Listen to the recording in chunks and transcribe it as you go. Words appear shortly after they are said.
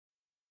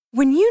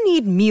When you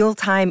need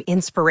mealtime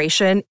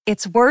inspiration,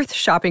 it's worth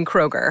shopping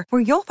Kroger,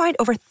 where you'll find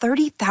over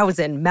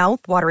 30,000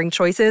 mouth-watering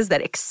choices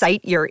that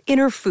excite your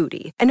inner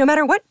foodie. And no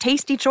matter what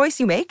tasty choice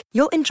you make,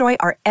 you'll enjoy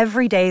our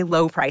everyday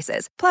low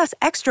prices, plus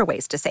extra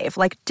ways to save,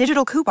 like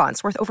digital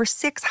coupons worth over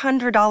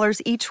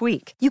 $600 each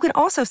week. You can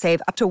also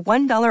save up to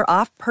 $1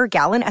 off per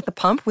gallon at the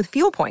pump with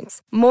fuel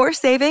points. More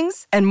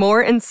savings and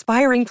more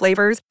inspiring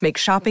flavors make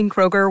shopping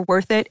Kroger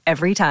worth it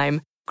every time.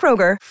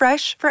 Kroger,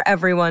 fresh for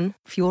everyone.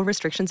 Fuel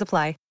restrictions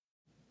apply.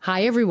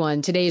 Hi,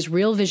 everyone. Today's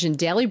Real Vision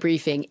Daily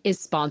Briefing is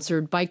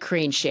sponsored by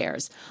Crane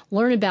Shares.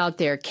 Learn about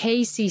their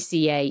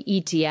KCCA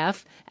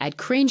ETF at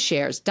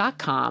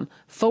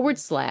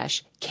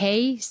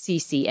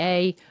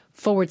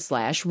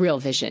craneshares.com/KCCA/Real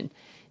Vision.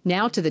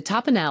 Now to the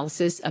top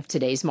analysis of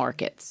today's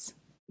markets.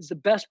 It's the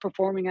best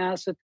performing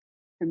asset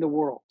in the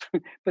world,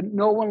 but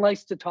no one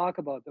likes to talk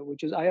about that,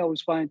 which is, I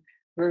always find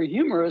very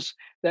humorous,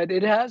 that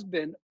it has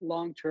been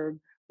long-term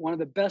one of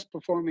the best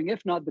performing,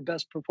 if not the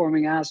best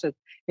performing asset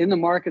in the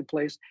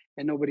marketplace,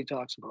 and nobody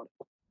talks about it.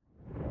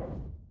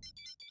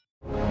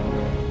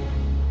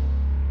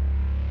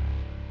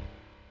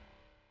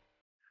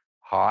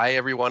 Hi,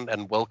 everyone,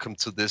 and welcome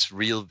to this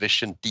Real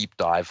Vision deep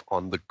dive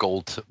on the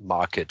gold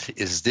market.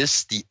 Is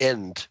this the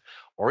end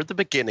or the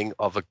beginning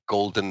of a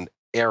golden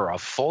era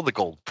for the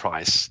gold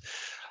price?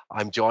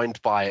 I'm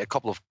joined by a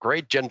couple of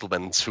great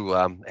gentlemen to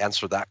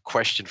answer that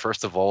question.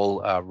 First of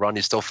all, Ronnie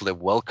Stoeferle,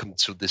 welcome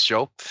to this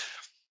show.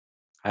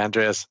 Hi,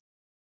 Andreas.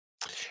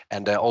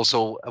 And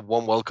also a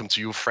warm welcome to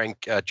you,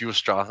 Frank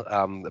Giustra.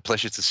 A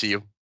pleasure to see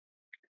you.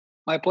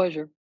 My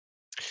pleasure.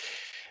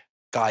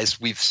 Guys,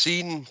 we've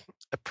seen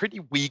a pretty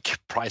weak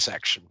price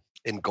action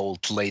in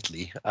gold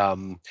lately,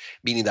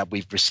 meaning that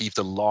we've received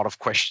a lot of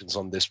questions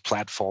on this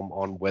platform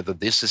on whether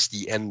this is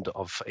the end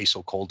of a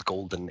so-called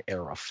golden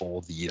era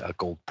for the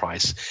gold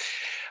price.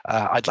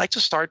 I'd like to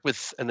start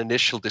with an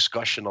initial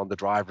discussion on the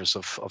drivers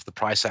of the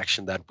price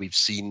action that we've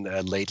seen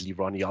lately.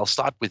 Ronnie, I'll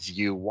start with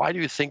you. Why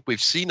do you think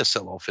we've seen a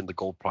sell-off in the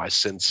gold price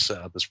since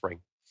the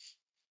spring?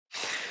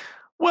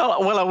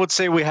 Well, I would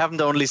say we haven't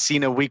only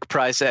seen a weak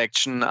price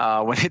action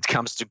when it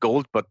comes to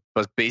gold, but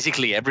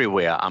basically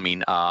everywhere. I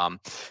mean,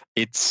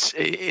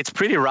 it's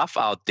pretty rough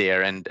out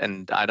there,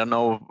 and I don't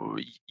know.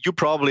 You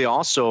probably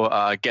also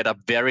get up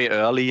very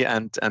early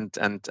and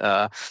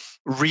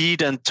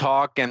read and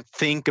talk and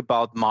think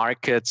about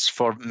markets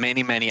for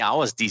many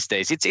hours these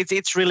days.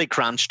 It's really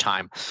crunch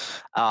time,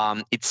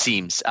 it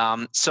seems.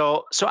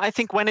 So I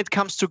think when it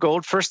comes to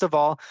gold, first of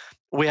all,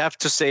 we have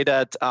to say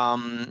that.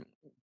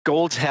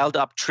 Gold held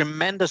up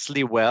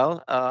tremendously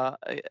well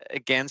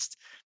against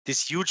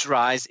this huge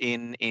rise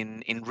in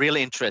real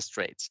interest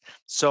rates.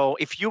 So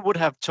if you would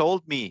have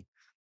told me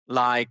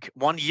like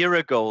 1 year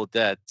ago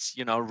that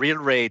real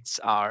rates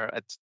are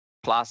at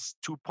plus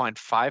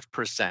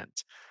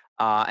 2.5%,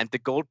 and the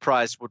gold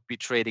price would be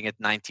trading at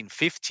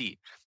 1950,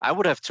 I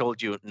would have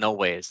told you, no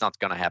way, it's not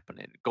going to happen.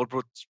 Gold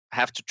would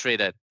have to trade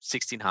at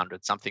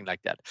 1600, something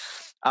like that.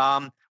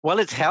 Well,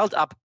 it held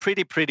up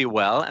pretty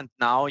well, and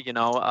now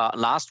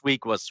last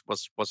week was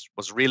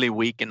really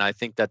weak, and I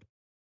think that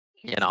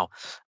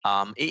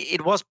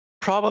it was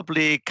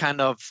probably kind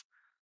of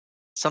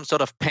some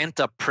sort of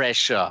pent-up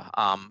pressure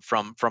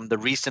from the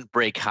recent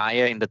break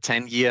higher in the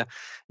 10-year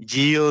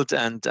yield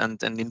and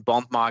in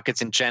bond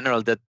markets in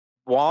general that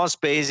was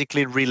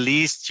basically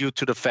released due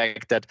to the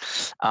fact that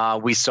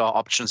we saw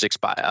options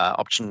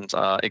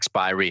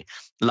expiry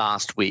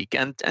last week,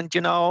 and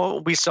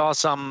we saw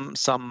some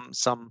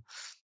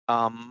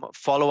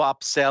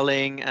follow-up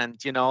selling, and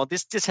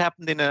this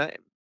happened in a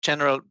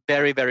general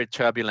very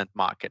turbulent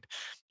market.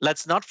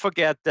 Let's not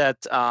forget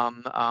that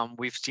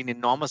we've seen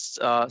enormous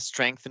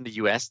strength in the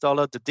US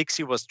dollar. The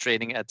Dixie was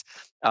trading at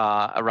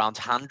around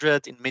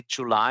 100 in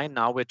mid-July.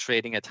 Now we're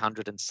trading at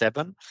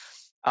 107.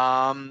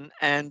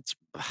 And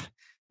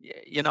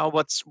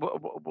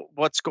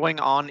what's going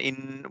on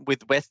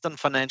with Western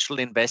financial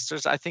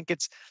investors? I think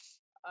it's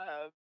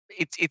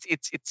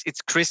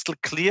crystal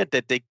clear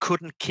that they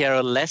couldn't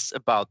care less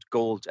about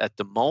gold at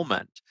the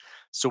moment.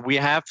 So we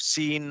have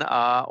seen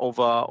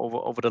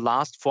over the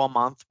last 4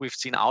 months, we've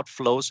seen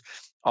outflows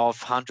of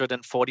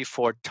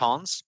 144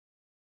 tons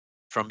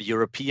from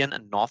European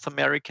and North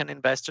American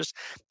investors.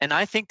 And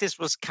I think this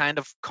was kind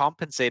of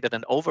compensated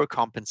and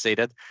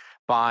overcompensated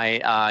by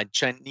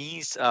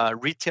Chinese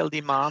retail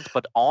demand,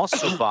 but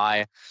also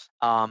by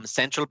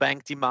central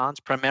bank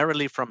demand,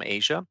 primarily from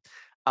Asia.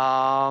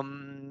 But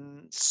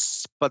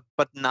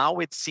now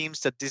it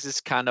seems that this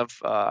is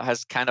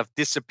has kind of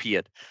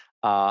disappeared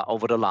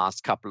over the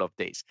last couple of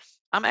days.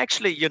 I'm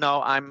actually,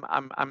 I'm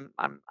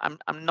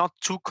not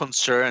too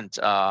concerned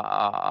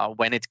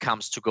when it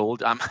comes to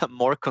gold. I'm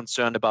more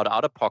concerned about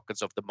other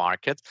pockets of the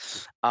market,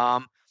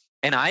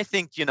 and I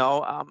think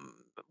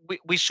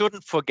we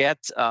shouldn't forget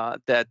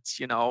that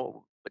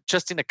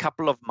just in a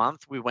couple of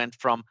months we went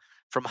from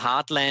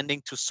hard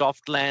landing to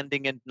soft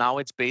landing, and now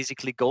it's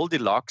basically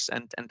Goldilocks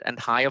and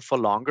higher for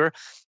longer.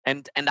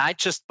 And I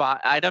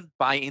don't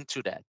buy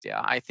into that.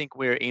 Yeah, I think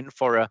we're in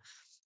for a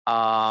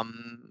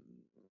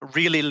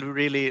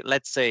really,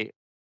 let's say,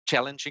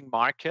 challenging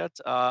market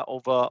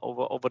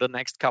over the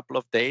next couple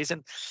of days.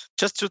 And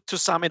just to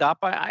sum it up,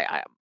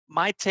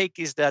 my take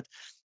is that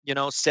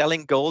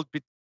selling gold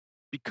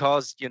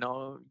because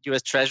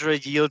U.S. Treasury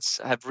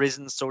yields have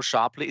risen so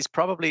sharply is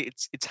probably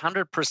it's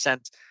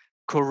 100%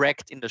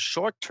 correct in the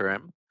short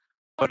term,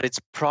 but it's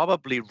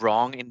probably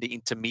wrong in the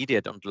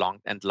intermediate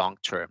and long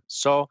term.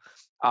 So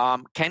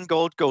can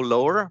gold go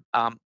lower?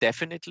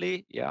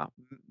 Definitely, yeah,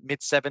 mid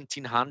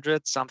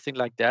 1700s, something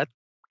like that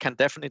can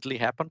definitely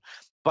happen.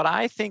 But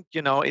I think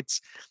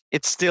it's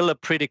still a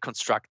pretty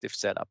constructive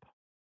setup.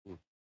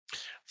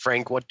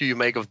 Frank, what do you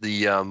make of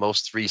the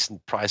most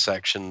recent price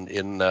action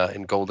in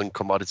gold and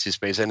commodity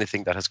space?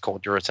 Anything that has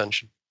caught your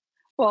attention?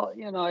 Well,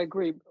 I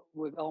agree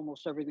with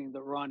almost everything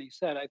that Ronnie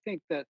said. I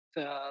think that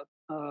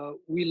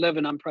we live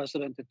in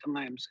unprecedented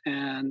times,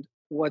 and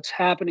what's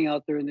happening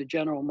out there in the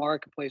general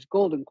marketplace,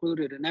 gold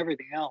included, and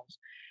everything else,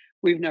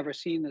 we've never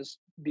seen this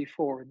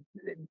before.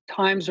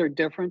 Times are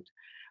different,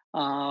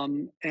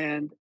 and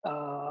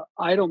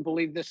I don't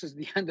believe this is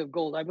the end of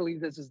gold. I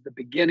believe this is the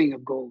beginning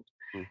of gold.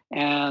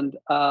 And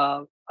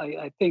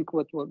I think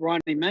what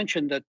Ronnie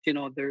mentioned, that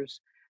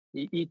there's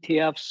the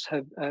ETFs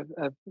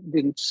have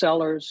been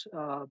sellers.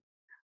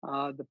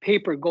 The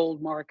paper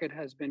gold market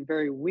has been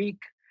very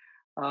weak.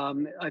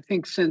 I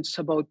think since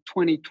about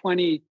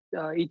 2020,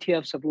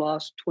 ETFs have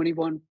lost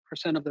 21%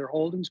 of their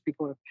holdings.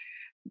 People are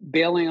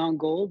bailing on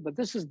gold, but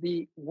this is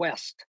the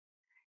West.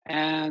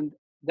 And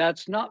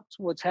that's not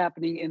what's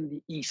happening in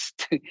the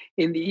East.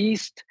 In the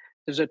East,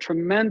 there's a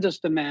tremendous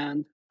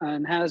demand,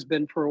 and has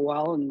been for a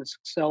while, and it's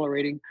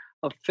accelerating,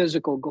 of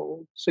physical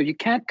gold. So you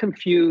can't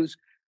confuse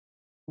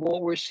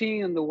what we're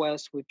seeing in the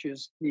West, which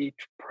is the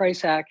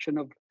price action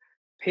of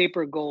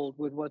paper gold,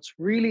 with what's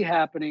really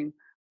happening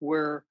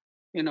where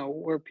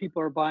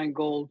people are buying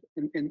gold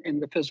in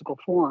the physical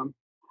form.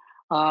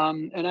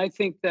 And I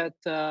think that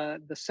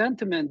the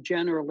sentiment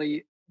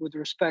generally with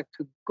respect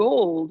to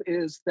gold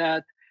is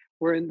that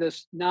we're in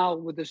this now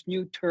with this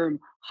new term,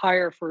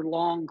 higher for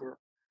longer.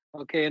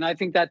 Okay, and I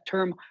think that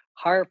term,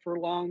 higher for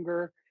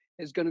longer,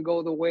 is going to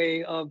go the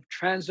way of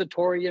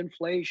transitory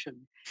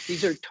inflation.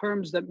 These are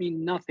terms that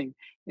mean nothing.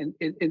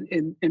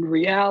 In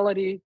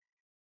reality,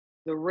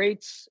 the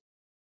rates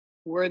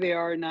where they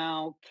are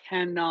now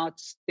cannot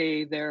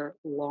stay there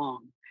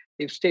long.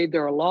 They've stayed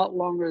there a lot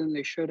longer than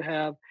they should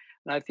have.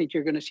 And I think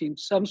you're going to see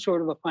some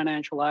sort of a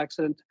financial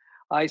accident.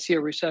 I see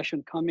a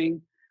recession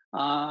coming,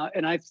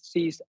 and I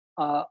see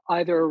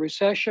either a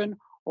recession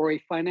or a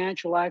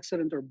financial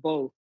accident, or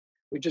both,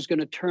 which is going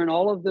to turn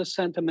all of this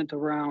sentiment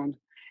around,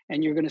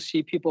 and you're going to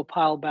see people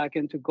pile back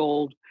into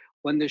gold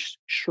when this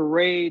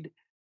charade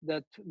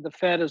that the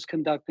Fed is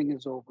conducting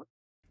is over.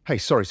 Hey,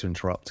 sorry to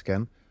interrupt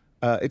again.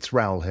 It's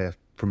Raoul here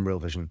from Real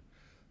Vision.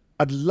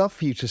 I'd love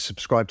for you to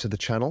subscribe to the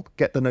channel,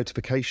 get the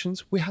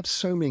notifications. We have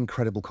so many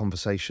incredible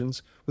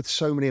conversations with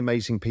so many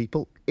amazing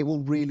people. It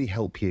will really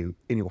help you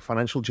in your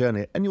financial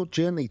journey and your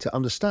journey to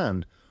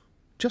understand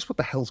just what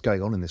the hell's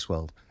going on in this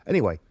world.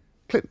 Anyway,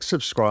 click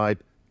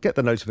subscribe, get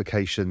the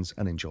notifications,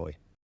 and enjoy.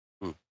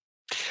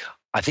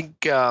 I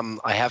think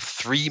I have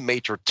three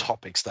major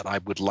topics that I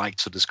would like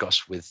to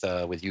discuss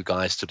with you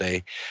guys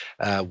today.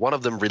 One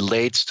of them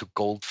relates to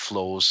gold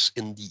flows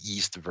in the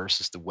East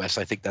versus the West.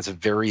 I think that's a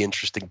very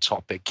interesting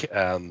topic.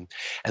 And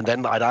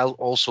then I'd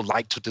also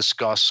like to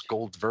discuss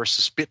gold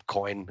versus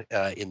Bitcoin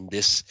in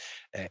this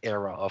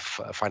era of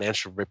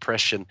financial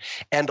repression,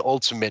 and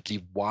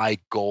ultimately why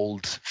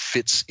gold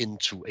fits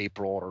into a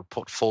broader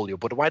portfolio.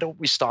 But why don't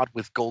we start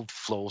with gold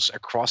flows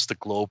across the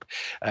globe,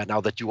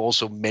 now that you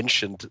also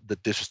mentioned the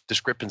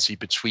discrepancy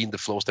between the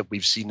flows that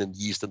we've seen in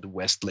the East and the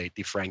West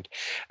lately, Frank.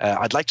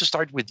 I'd like to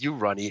start with you,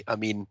 Ronnie. I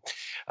mean,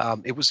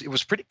 it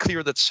was pretty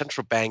clear that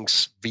central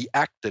banks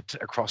reacted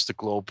across the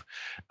globe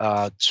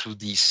to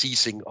the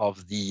seizing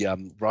of the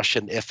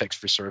Russian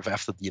FX reserve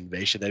after the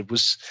invasion. It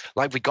was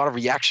like we got a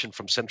reaction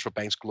from central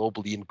banks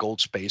globally in gold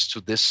space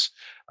to this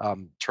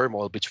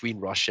turmoil between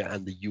Russia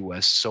and the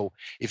US. So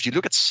if you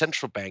look at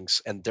central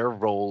banks and their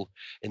role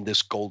in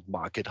this gold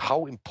market,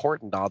 how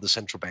important are the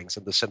central banks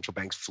and the central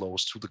banks'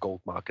 flows to the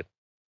gold market?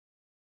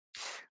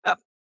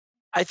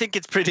 I think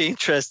it's pretty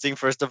interesting,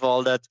 first of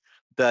all, that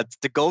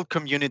the gold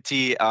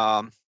community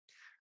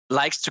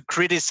likes to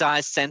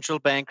criticize central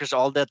bankers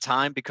all the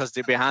time because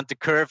they're behind the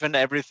curve and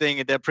everything,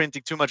 and they're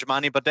printing too much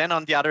money. But then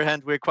on the other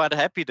hand, we're quite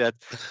happy that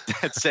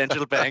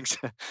central banks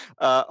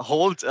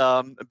hold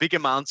big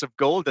amounts of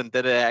gold, and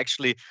that they're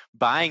actually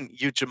buying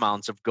huge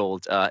amounts of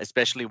gold,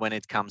 especially when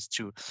it comes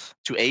to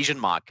Asian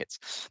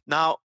markets.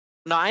 Now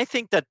I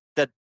think that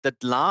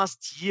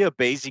last year,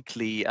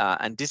 basically,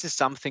 and this is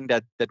something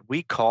that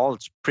we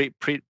called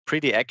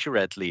pretty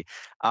accurately.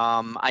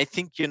 I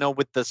think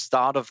with the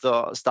start of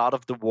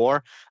the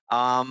war,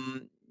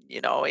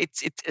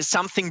 it's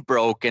something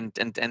broke, and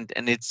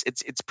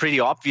it's pretty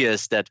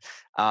obvious that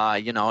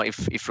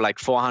if like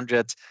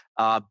 400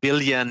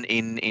 billion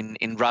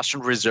in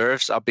Russian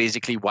reserves are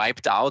basically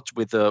wiped out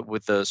with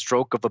a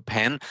stroke of a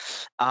pen,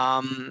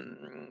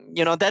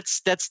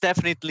 that's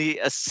definitely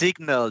a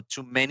signal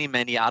to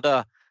many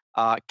other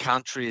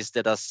countries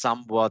that are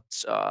somewhat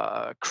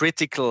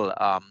critical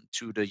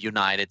to the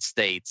United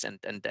States and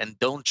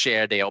don't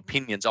share their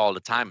opinions all the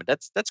time. And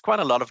that's quite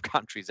a lot of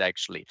countries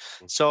actually.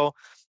 So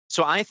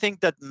I think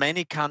that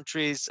many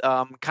countries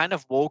kind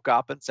of woke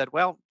up and said,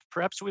 well,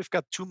 perhaps we've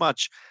got too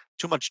much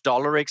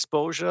dollar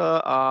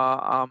exposure.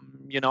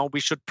 We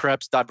should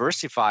perhaps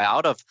diversify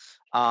out of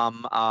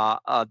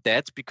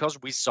debt, because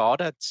we saw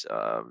that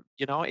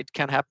it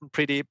can happen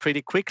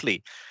pretty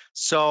quickly.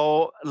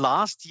 So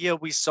last year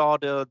we saw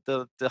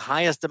the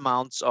highest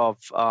amounts of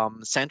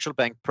central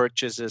bank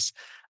purchases,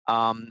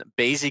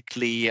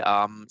 basically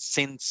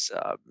since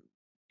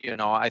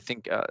I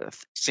think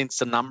since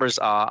the numbers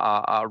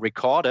are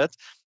recorded.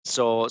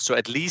 So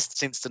at least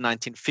since the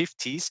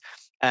 1950s.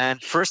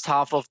 And first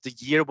half of the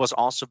year was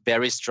also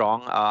very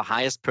strong,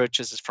 highest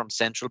purchases from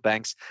central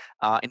banks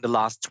in the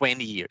last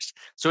 20 years.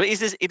 So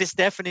it is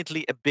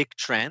definitely a big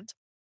trend.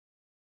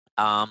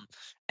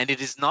 And it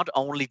is not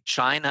only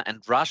China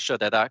and Russia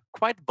that are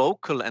quite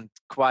vocal and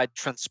quite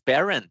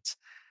transparent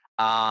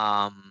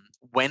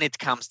when it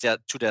comes to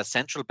their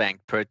central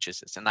bank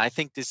purchases. And I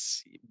think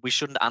we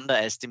shouldn't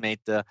underestimate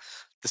the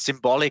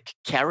symbolic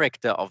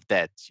character of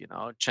that,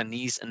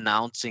 Chinese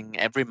announcing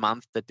every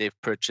month that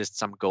they've purchased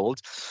some gold.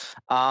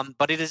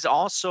 But it is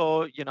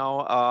also,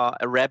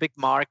 Arabic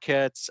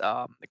markets,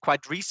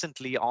 quite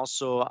recently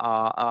also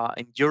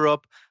in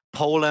Europe,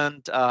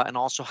 Poland, and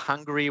also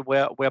Hungary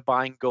were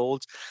buying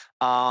gold.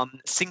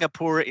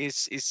 Singapore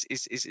is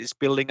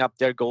building up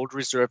their gold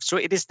reserve. So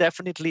it is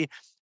definitely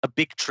a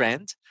big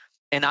trend.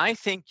 And I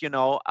think,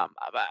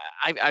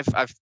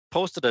 I've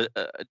posted a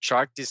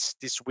chart this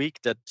week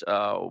that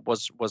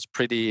was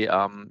pretty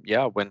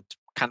went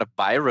kind of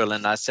viral,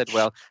 and I said,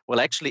 well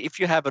actually, if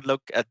you have a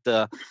look at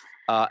the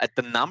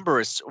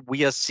numbers,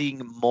 we are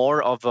seeing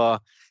more of a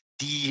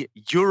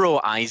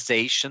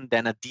de-euroization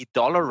than a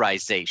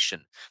de-dollarization.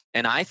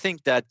 And I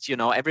think that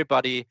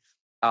everybody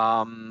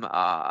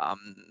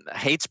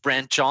hates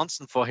Brent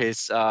Johnson for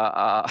his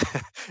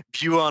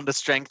view on the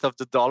strength of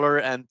the dollar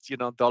and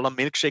dollar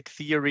milkshake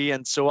theory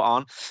and so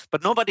on,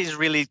 but nobody's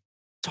really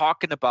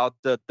talking about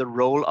the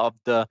role of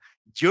the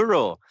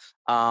euro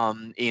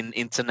in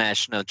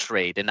international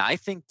trade. And I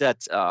think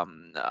that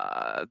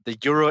the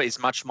euro is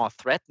much more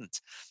threatened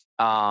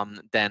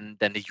than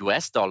the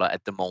US dollar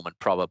at the moment,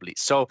 probably.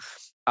 So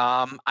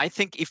I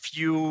think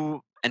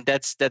and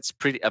that's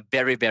a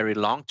very, very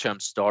long-term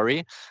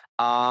story.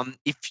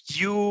 If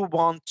you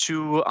want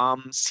to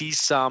see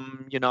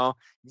some,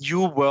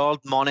 new world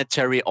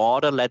monetary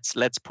order,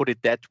 let's put it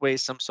that way,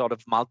 some sort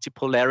of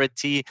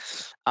multipolarity,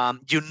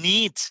 you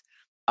need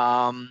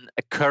a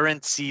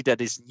currency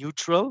that is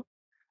neutral.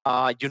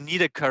 You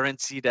need a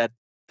currency that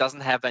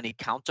doesn't have any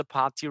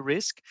counterparty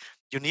risk.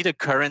 You need a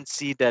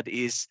currency that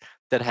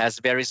has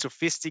very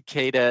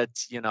sophisticated,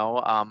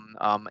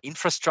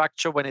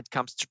 infrastructure when it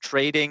comes to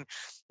trading,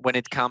 when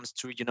it comes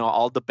to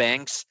all the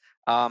banks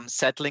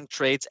settling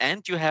trades,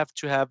 and you have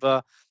to have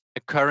a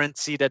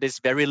currency that is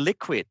very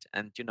liquid.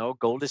 And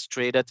gold is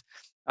traded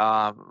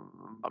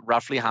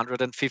roughly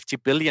 150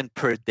 billion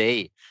per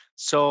day.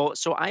 So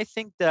I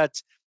think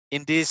that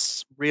in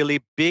this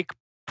really big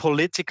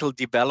political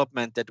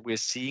development that we're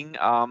seeing,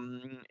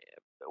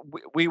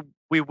 we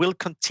will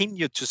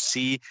continue to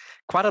see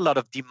quite a lot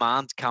of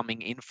demand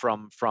coming in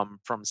from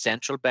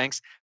central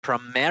banks,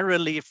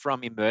 primarily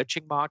from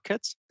emerging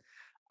markets.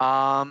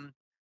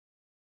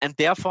 And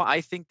therefore,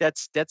 I think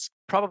that's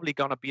probably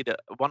going to be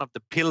one of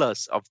the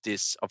pillars of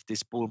this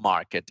bull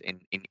market in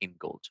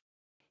gold.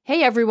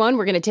 Hey everyone,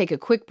 we're going to take a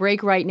quick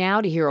break right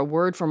now to hear a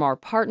word from our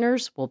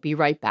partners. We'll be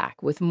right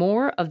back with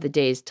more of the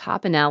day's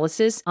top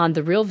analysis on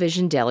the Real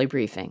Vision Daily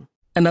Briefing.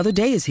 Another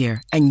day is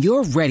here, and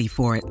you're ready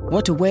for it.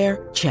 What to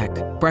wear? Check.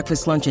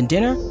 Breakfast, lunch, and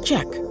dinner?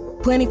 Check.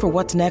 Planning for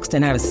what's next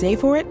and how to save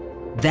for it?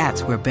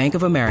 That's where Bank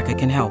of America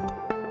can help.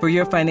 For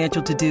your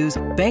financial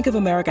to-dos, Bank of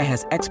America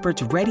has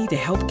experts ready to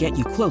help get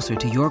you closer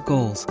to your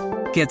goals.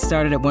 Get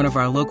started at one of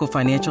our local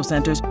financial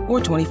centers or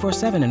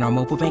 24/7 in our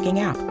mobile banking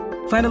app.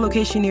 Find a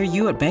location near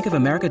you at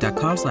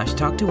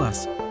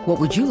bankofamerica.com/talktous. What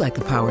would you like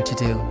the power to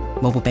do?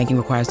 Mobile banking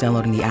requires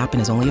downloading the app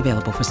and is only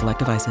available for select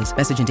devices.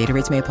 Message and data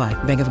rates may apply.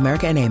 Bank of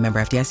America NA, member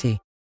FDIC.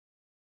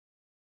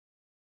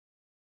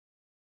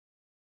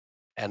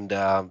 And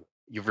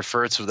you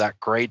referred to that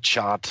great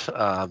chart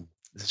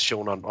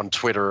shown on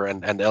Twitter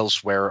and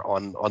elsewhere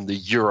on the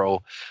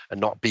euro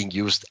and not being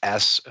used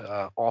as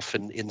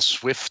often in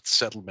SWIFT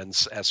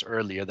settlements as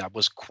earlier. That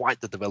was quite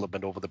the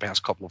development over the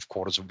past couple of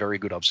quarters. A very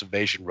good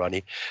observation,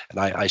 Ronnie. And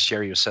I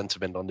share your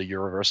sentiment on the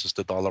euro versus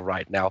the dollar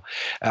right now.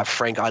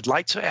 Frank, I'd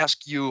like to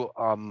ask you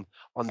on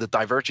the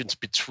divergence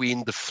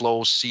between the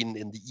flows seen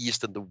in the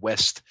East and the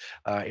West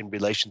in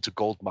relation to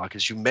gold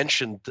markets. You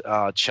mentioned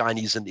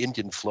Chinese and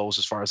Indian flows,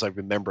 as far as I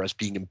remember, as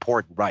being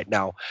important right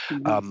now.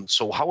 Mm-hmm.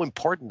 So how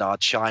important are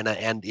China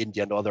and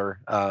India and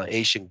other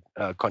Asian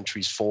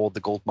countries for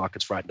the gold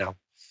markets right now?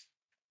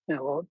 Yeah,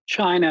 well,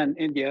 China and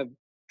India have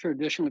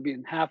traditionally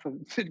been half of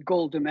the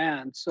gold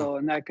demand,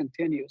 and that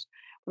continues.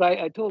 But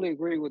I totally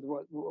agree with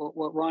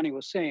what Ronnie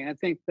was saying. I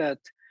think that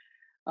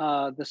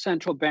the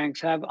central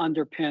banks have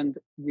underpinned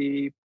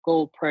the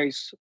gold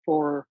price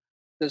for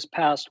this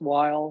past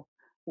while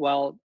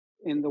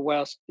in the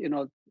West,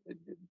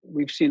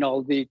 we've seen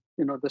all the,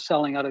 the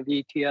selling out of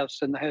the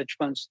ETFs and the hedge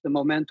funds. The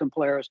momentum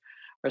players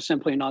are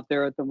simply not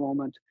there at the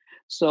moment.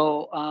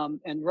 So,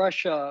 and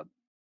the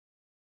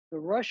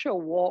Russia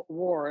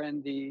war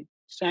and the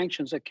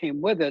sanctions that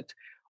came with it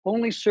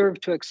only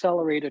served to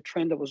accelerate a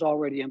trend that was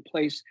already in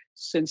place.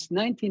 Since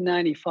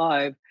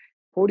 1995,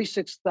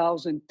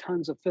 46,000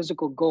 tons of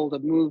physical gold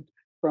have moved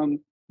from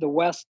the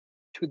west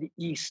to the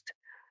east.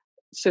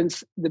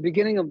 Since the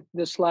beginning of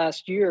this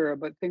last year,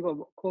 but think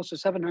of close to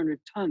 700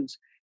 tons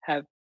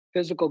have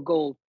physical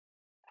gold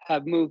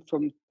have moved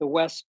from the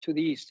west to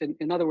the east.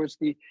 In other words,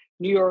 the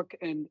New York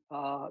and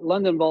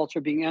London vaults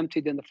are being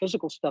emptied, and the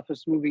physical stuff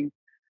is moving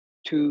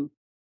to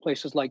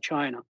places like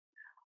China.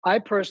 I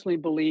personally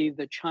believe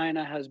that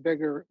China has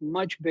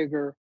much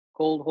bigger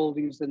gold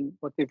holdings than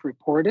what they've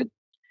reported.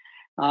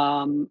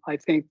 I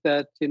think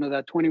that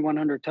that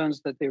 2,100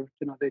 tons that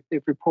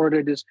they've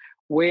reported is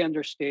way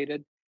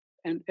understated,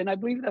 and I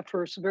believe that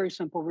for a very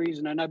simple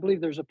reason. And I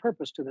believe there's a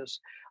purpose to this.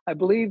 I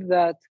believe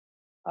that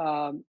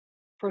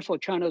first of all,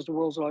 China is the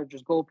world's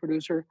largest gold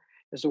producer,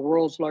 is the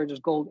world's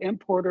largest gold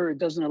importer. It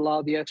doesn't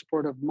allow the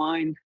export of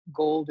mined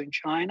gold in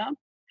China.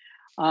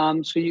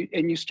 So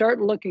you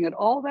start looking at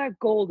all that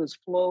gold has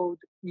flowed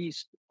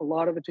east, a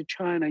lot of it to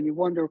China, and you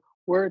wonder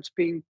where it's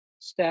being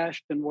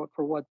stashed and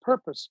for what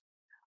purpose.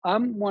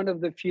 I'm one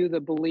of the few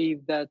that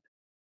believe that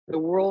the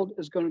world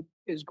is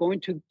going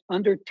to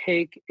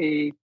undertake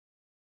a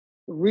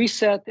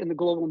reset in the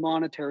global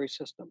monetary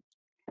system,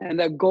 and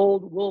that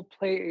gold will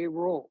play a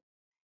role.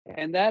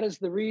 And that is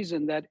the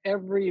reason that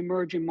every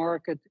emerging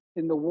market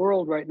in the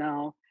world right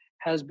now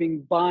has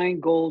been buying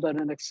gold at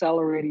an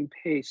accelerating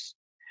pace.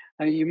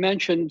 You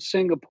mentioned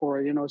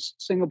Singapore.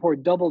 Singapore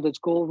doubled its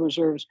gold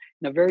reserves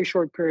in a very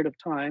short period of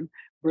time.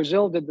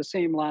 Brazil did the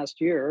same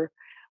last year.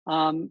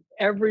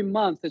 Every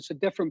month it's a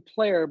different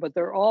player, but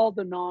they're all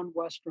the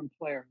non-Western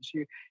players.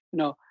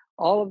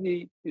 All of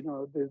the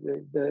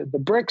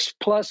BRICS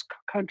plus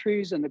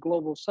countries and the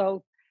global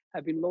South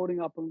have been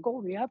loading up on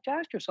gold. And you have to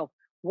ask yourself,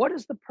 what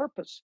is the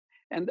purpose?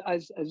 And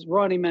as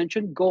Ronnie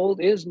mentioned,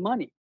 gold is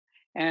money.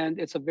 And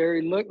it's a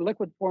very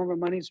liquid form of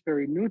money. It's a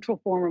very neutral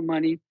form of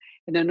money.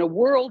 And in a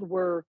world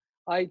where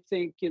I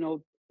think,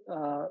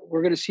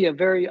 we're going to see a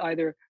very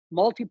either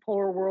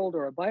multipolar world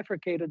or a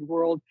bifurcated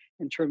world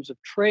in terms of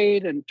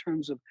trade, in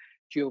terms of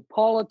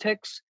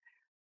geopolitics,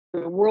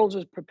 the world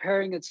is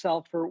preparing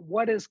itself for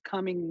what is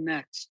coming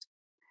next.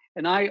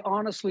 And I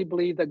honestly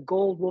believe that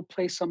gold will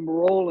play some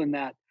role in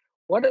that.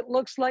 What it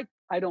looks like,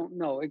 I don't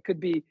know. It could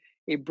be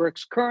a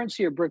BRICS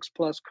currency or BRICS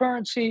plus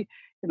currency.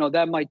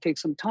 That might take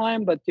some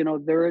time, but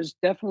there is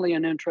definitely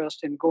an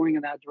interest in going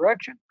in that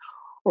direction.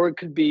 Or it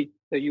could be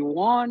the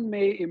yuan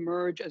may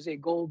emerge as a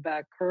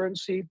gold-backed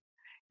currency.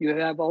 You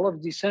have all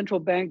of the central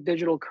bank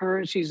digital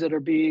currencies that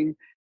are being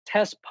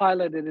test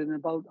piloted in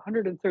about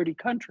 130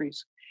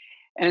 countries.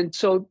 And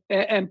so,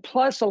 and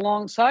plus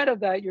alongside of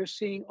that, you're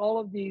seeing all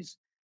of these,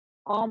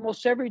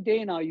 almost every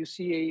day now, you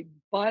see a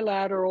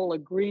bilateral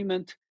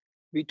agreement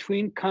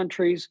between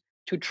countries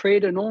to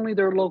trade in only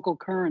their local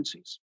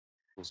currencies.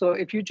 So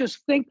if you just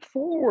think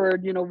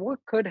forward, what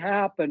could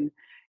happen,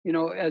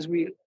 as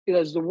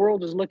the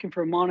world is looking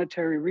for a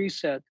monetary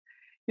reset,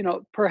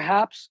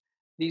 perhaps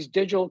these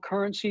digital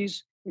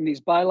currencies in these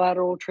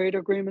bilateral trade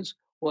agreements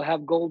will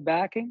have gold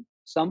backing,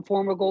 some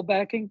form of gold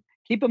backing.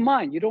 Keep in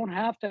mind, you don't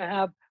have to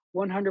have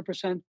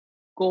 100%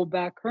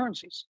 gold-backed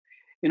currencies.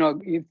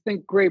 You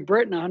think Great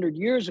Britain 100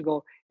 years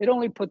ago, it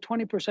only put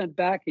 20%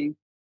 backing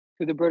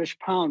to the British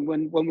pound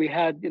when we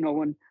had,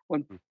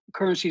 when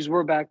currencies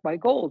were backed by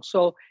gold.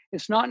 So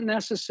it's not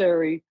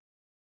necessary.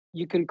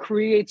 You can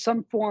create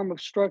some form of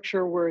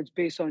structure where it's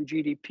based on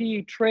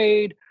GDP,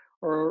 trade,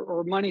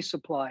 or money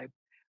supply.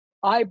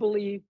 I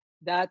believe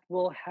that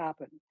will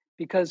happen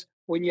because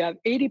when you have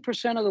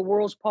 80% of the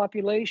world's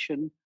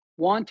population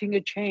wanting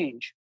a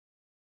change,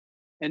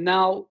 and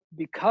now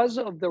because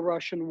of the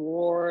Russian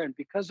war and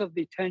because of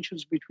the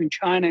tensions between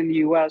China and the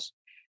US,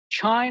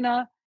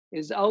 China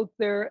is out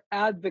there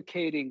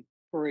advocating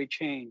for a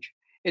change.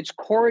 It's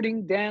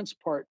courting dance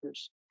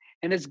partners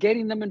and it's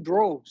getting them in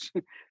droves.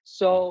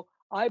 So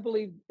I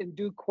believe in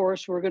due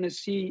course, we're going to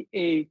see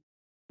a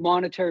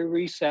monetary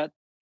reset,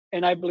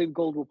 and I believe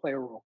gold will play a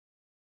role.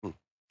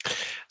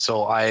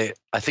 So I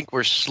think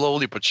we're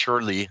slowly but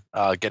surely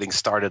getting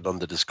started on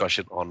the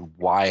discussion on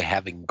why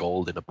having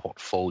gold in a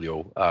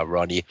portfolio,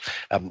 Ronnie.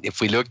 If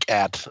we look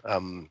at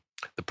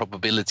the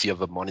probability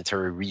of a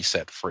monetary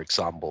reset, for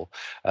example,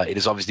 it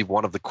is obviously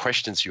one of the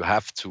questions you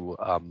have to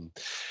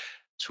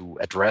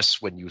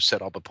address when you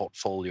set up a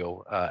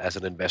portfolio as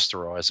an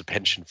investor or as a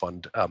pension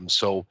fund.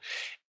 So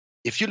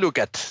if you look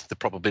at the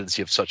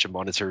probability of such a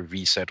monetary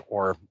reset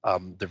or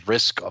the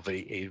risk of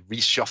a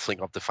reshuffling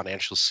of the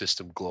financial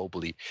system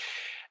globally,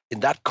 in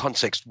that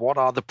context, what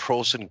are the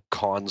pros and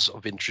cons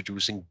of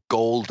introducing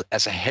gold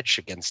as a hedge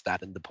against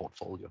that in the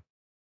portfolio?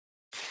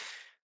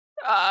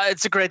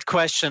 It's a great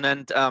question,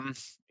 and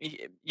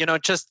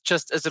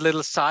just as a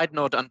little side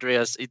note,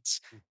 Andreas,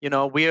 it's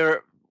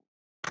we're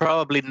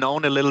probably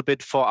known a little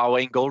bit for our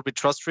In Gold We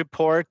Trust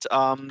report,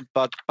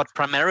 but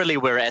primarily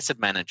we're asset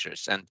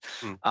managers, and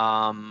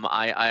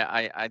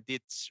I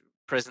did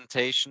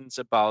presentations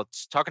about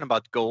talking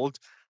about gold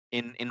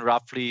in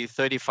roughly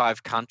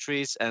 35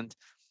 countries, and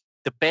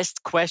the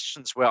best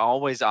questions were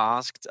always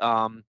asked.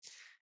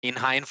 In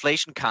high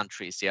inflation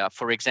countries, yeah.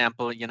 For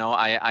example,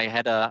 I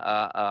had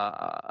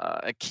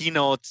a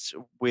keynote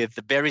with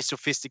very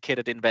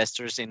sophisticated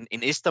investors in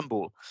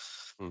Istanbul,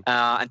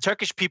 and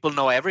Turkish people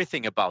know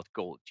everything about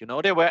gold.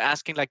 They were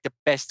asking like the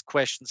best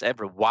questions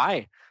ever.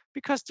 Why?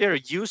 Because they're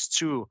used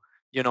to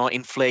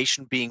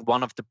inflation being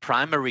one of the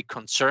primary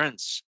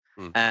concerns,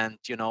 and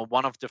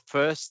one of the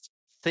first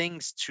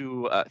things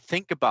to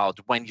think about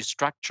when you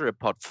structure a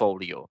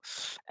portfolio.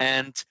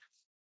 And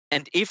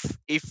if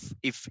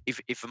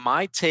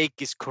my take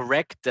is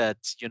correct that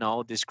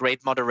this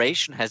great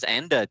moderation has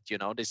ended,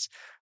 this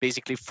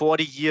basically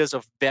 40 years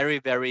of very,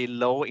 very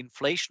low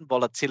inflation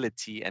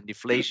volatility, and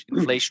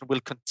inflation will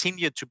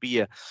continue to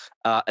be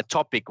a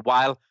topic,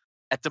 while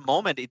at the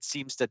moment it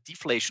seems that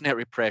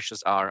deflationary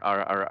pressures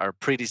are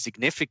pretty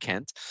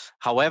significant.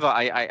 However,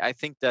 I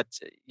think that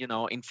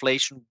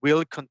inflation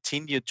will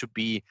continue to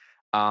be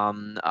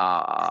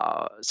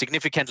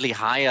significantly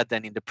higher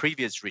than in the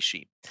previous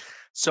regime.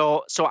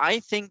 So I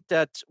think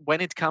that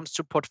when it comes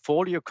to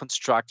portfolio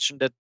construction,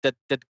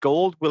 that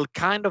gold will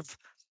kind of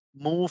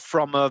move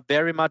from a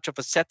very much of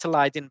a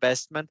satellite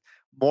investment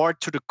more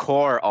to the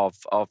core of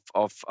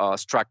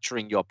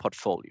structuring your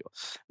portfolio.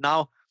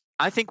 Now,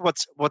 I think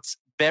what's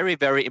very,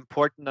 very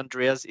important,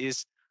 Andreas,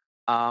 is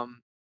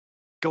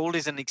gold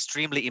is an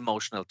extremely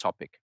emotional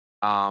topic.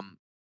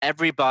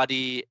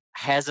 Everybody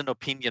has an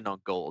opinion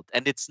on gold,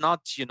 and it's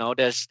not,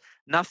 there's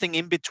nothing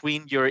in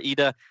between. You're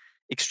either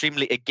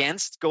extremely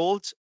against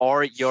gold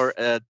or you're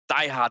a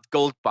diehard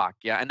gold bug.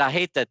 Yeah, and I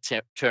hate that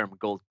term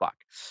gold bug.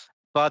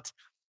 But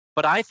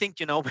I think,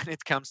 when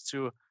it comes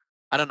to,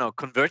 I don't know,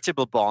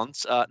 convertible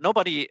bonds,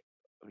 nobody,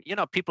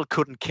 people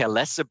couldn't care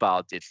less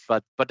about it.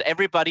 But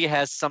everybody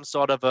has some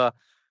sort of a,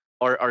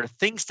 or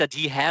thinks that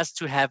he has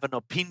to have an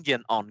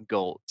opinion on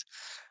gold,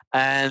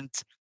 and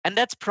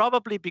that's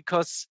probably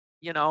because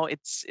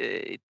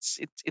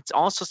it's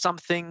also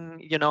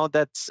something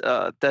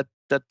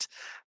that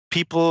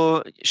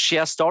people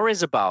share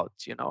stories about.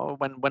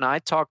 When I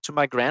talk to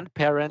my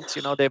grandparents,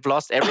 they've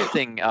lost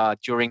everything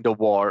during the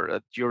war,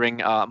 during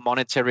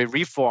monetary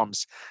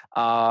reforms,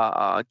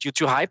 due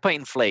to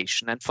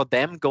hyperinflation, and for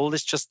them gold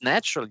is just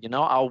natural.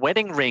 Our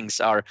wedding rings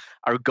are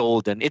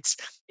golden. It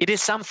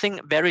is something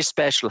very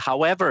special.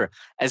 However,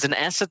 as an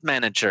asset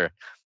manager,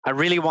 I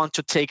really want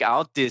to take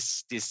out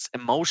this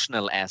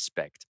emotional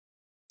aspect.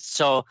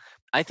 So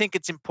I think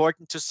it's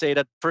important to say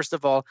that, first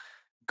of all,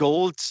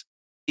 gold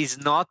is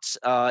not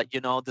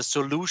the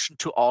solution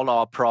to all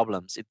our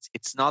problems.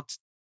 It's not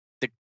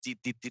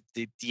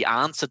the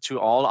answer to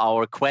all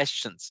our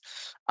questions.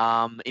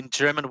 In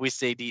German, we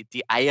say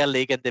the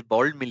eierlegende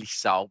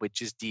Wollmilchsau,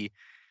 which is the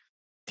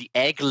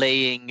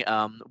egg-laying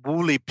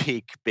woolly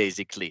pig,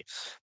 basically.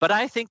 But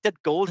I think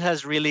that gold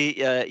has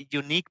really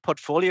unique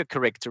portfolio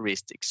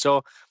characteristics.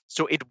 So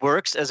it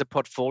works as a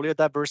portfolio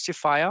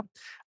diversifier.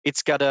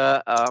 It's got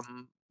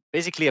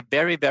basically a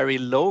very, very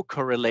low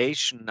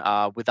correlation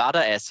with other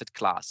asset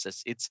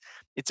classes. It's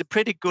a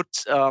pretty good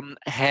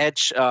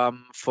hedge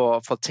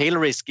for tail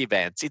risk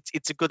events.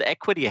 It's a good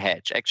equity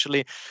hedge.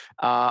 Actually,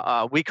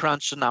 we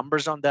crunched the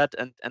numbers on that,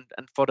 and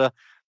for the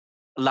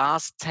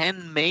last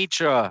 10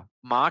 major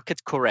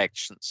market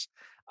corrections,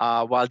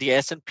 while the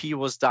S&P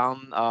was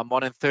down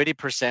more than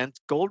 30%,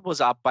 gold was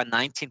up by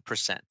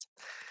 19%.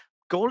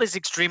 Gold is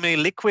extremely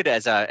liquid,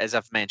 as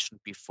I've mentioned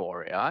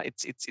before. Yeah,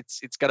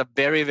 it's got a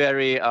very,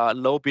 very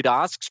low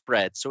bid-ask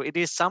spread, so it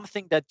is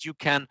something that you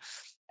can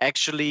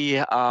actually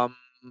also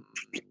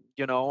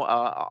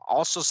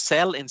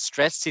sell in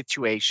stress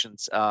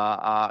situations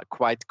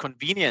quite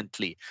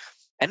conveniently,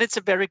 and it's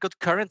a very good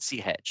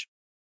currency hedge.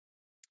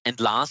 And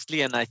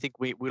lastly, and I think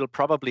we'll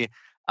probably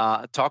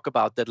talk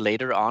about that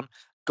later on,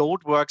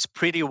 gold works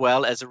pretty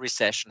well as a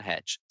recession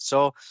hedge.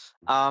 So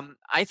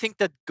I think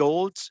that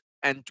gold,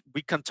 and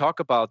we can talk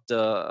about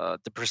the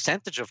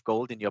percentage of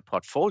gold in your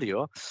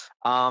portfolio,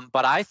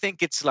 but I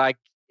think it's a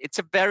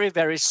very,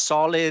 very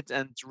solid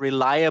and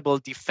reliable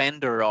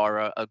defender, or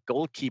a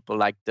goalkeeper,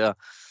 like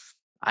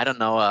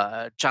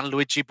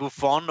Gianluigi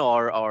Buffon,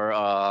 or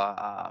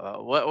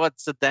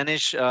what's the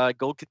Danish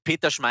goalkeeper,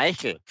 Peter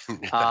Schmeichel.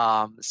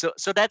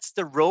 So that's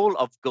the role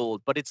of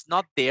gold, but it's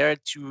not there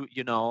to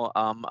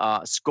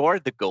score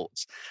the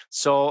goals.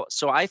 So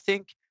I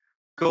think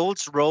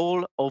gold's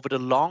role over the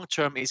long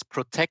term is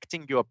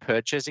protecting your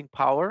purchasing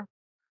power.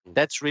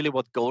 That's really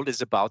what gold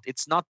is about.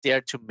 It's not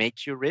there to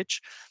make you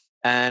rich.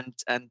 And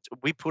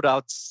we put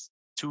out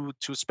two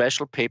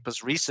special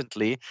papers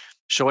recently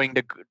showing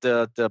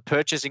the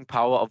purchasing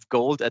power of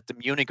gold at the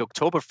Munich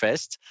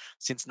Oktoberfest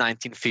since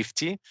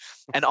 1950.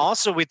 And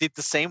also we did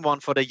the same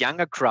one for the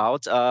younger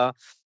crowd, the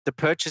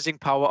purchasing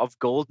power of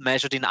gold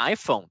measured in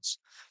iPhones.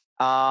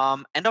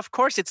 And of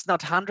course, it's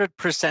not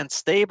 100%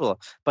 stable,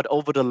 but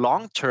over the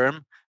long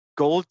term,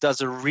 gold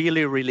does a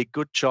really, really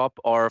good job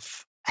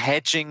of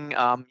hedging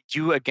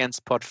you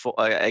against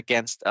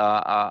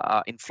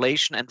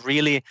inflation and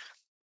really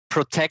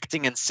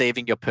protecting and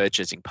saving your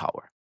purchasing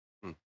power.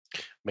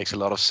 Makes a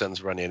lot of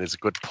sense, Ronnie, and it's a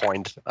good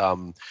point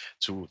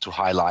to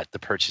highlight the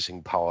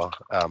purchasing power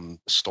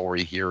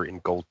story here in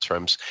gold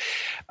terms.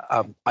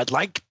 I'd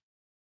like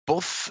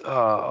both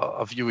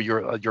of you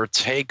your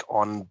take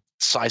on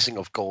sizing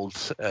of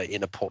gold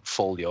in a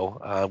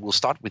portfolio. We'll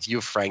start with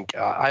you, Frank.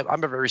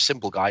 I'm a very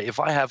simple guy. If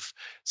I have,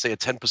 say, a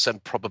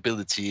 10%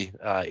 probability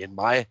in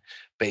my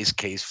base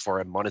case for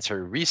a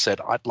monetary reset,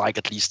 I'd like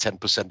at least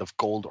 10% of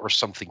gold or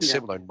something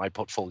similar in my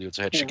portfolio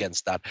to hedge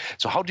against that.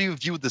 So how do you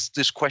view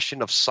this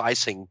question of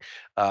sizing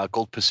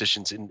gold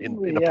positions in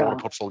a broader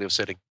portfolio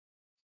setting?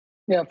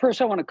 Yeah,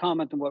 first I want to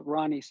comment on what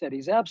Ronnie said.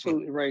 He's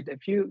absolutely right.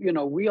 If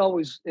we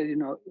always,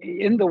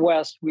 in the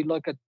West, we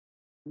look at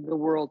the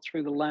world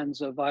through the lens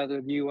of either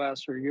the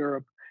US or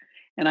Europe.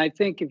 And I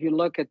think if you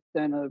look at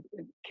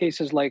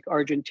cases like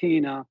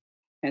Argentina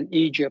and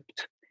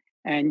Egypt,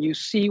 and you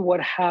see what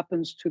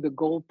happens to the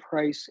gold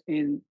price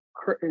in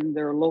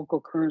their local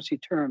currency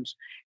terms.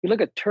 You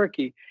look at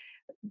Turkey,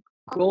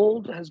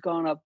 gold has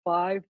gone up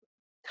 5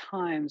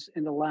 times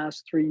in the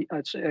last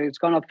it's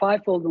gone up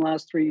 5-fold in the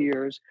last 3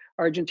 years.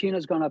 Argentina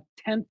has gone up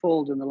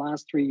 10-fold in the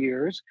last 3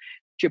 years.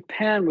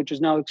 Japan, which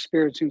is now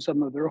experiencing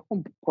some of their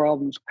own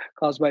problems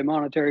caused by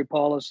monetary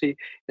policy,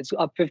 it's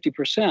up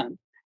 50%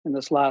 in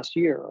this last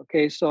year.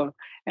 Okay, so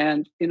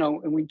and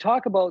we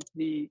talk about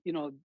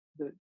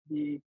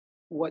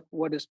what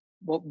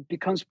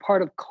becomes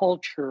part of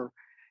culture,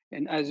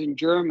 and as in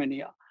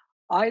Germany,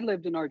 I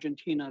lived in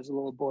Argentina as a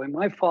little boy.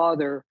 My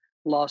father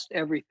lost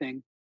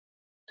everything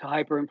to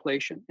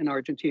hyperinflation in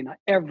Argentina.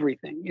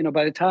 Everything.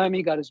 By the time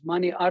he got his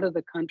money out of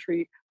the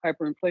country,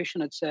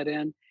 hyperinflation had set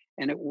in,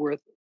 and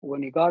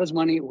when he got his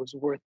money, it was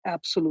worth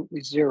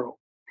absolutely zero.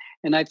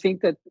 And I think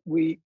that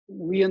we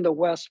in the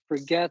West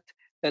forget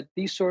that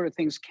these sort of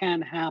things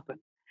can happen.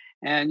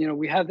 And,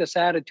 we have this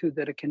attitude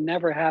that it can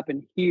never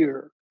happen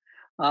here,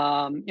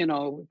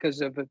 because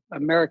of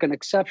American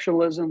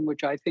exceptionalism,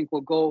 which I think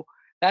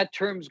that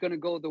term is going to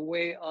go the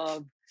way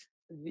of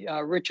the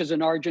rich as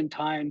an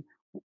Argentine,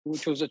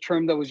 which was a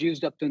term that was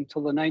used up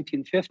until the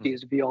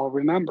 1950s, if you all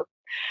remember.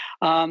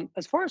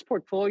 As far as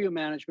portfolio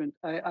management,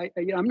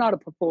 I'm not a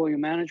portfolio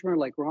manager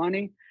like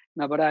Ronnie,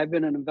 but I've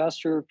been an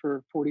investor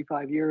for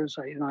 45 years.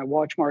 I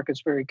watch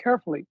markets very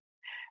carefully.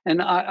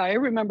 And I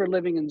remember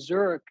living in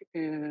Zurich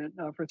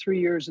for 3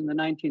 years in the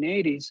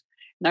 1980s.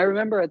 And I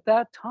remember at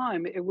that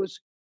time, it was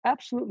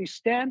absolutely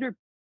standard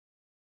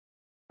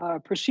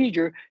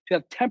procedure to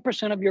have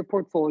 10% of your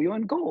portfolio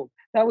in gold.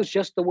 That was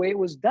just the way it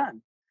was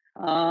done.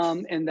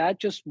 And that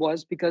just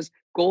was because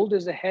gold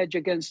is a hedge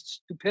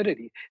against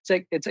stupidity.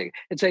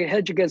 It's a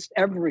hedge against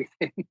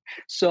everything.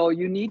 So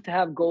you need to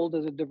have gold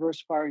as a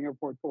diversifier in your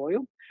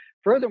portfolio.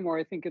 Furthermore,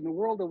 I think in the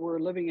world that we're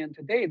living in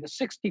today, the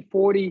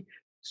 60-40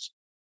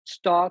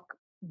 stock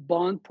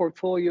bond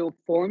portfolio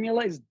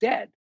formula is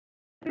dead.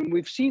 And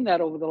we've seen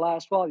that over the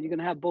last while. You're going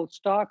to have both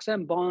stocks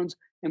and bonds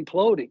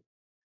imploding.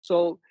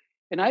 So,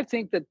 and I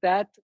think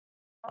that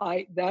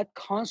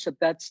concept,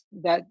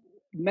 that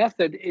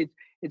method,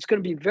 it's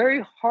going to be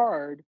very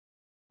hard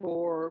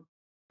for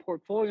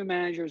portfolio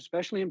managers,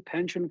 especially in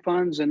pension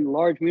funds and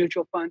large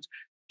mutual funds,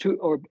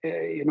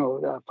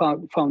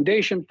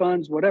 foundation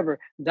funds, whatever,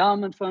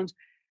 endowment funds,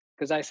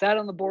 because I sat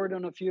on the board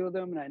on a few of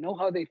them and I know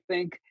how they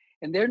think.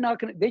 And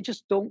they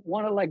just don't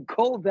want to let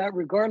go of that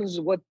regardless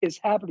of what is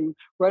happening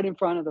right in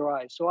front of their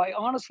eyes. So I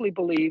honestly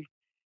believe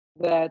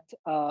that,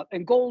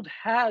 and gold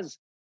has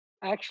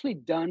actually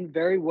done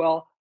very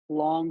well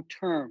long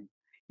term.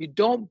 You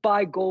don't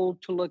buy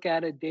gold to look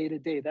at it day to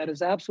day. That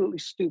is absolutely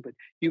stupid.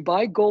 You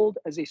buy gold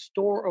as a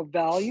store of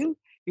value.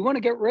 You want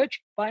to get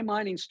rich? Buy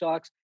mining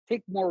stocks,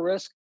 take more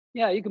risk.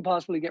 Yeah, you can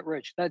possibly get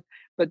rich. But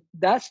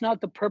that's not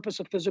the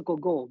purpose of physical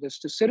gold. It's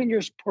to sit in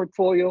your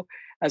portfolio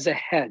as a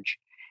hedge.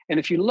 And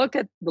if you look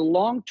at the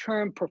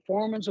long-term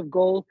performance of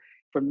gold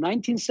from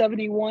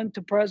 1971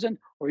 to present,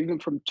 or even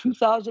from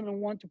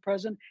 2001 to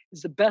present,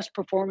 is the best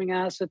performing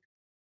asset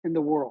in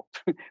the world.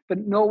 But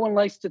no one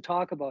likes to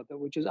talk about that,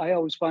 which is I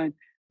always find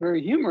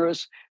very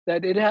humorous,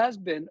 that it has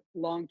been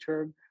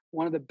long-term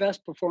one of the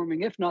best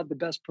performing, if not the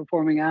best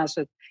performing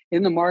asset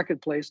in the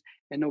marketplace,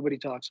 and nobody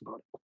talks about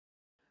it.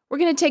 We're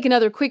going to take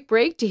another quick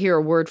break to hear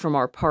a word from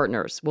our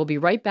partners. We'll be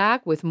right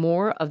back with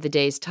more of the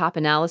day's top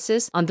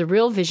analysis on the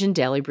Real Vision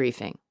Daily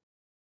Briefing.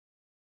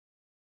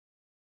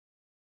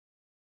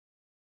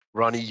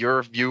 Ronnie,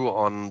 your view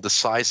on the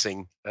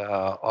sizing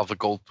of a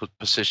gold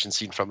position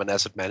seen from an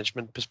asset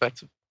management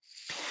perspective?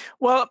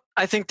 Well,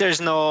 I think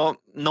there's no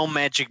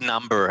magic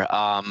number.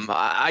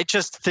 I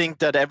just think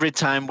that every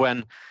time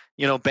when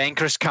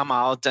bankers come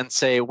out and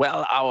say,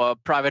 well, our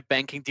private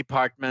banking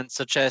department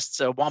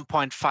suggests a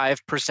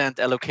 1.5%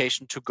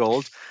 allocation to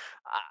gold,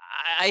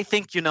 I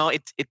think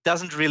it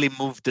doesn't really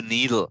move the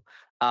needle.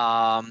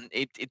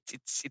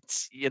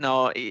 It's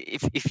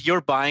if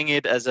you're buying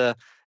it as a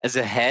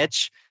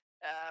hedge,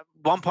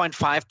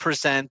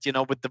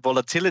 1.5%, with the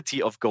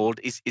volatility of gold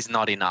is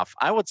not enough.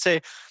 I would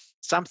say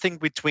something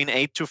between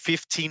 8 to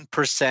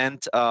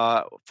 15%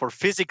 for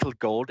physical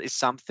gold is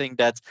something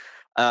that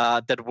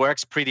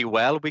works pretty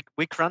well.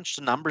 We crunched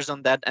the numbers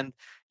on that, and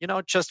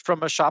just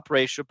from a Sharpe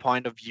ratio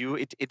point of view,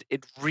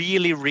 it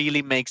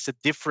really makes a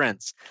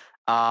difference.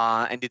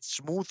 And it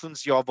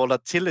smoothens your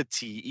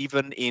volatility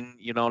even in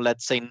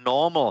let's say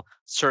normal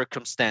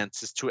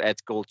circumstances to add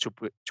gold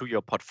to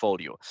your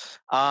portfolio.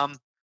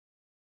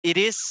 It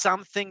is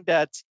something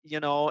that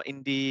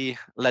in the,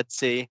 let's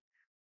say,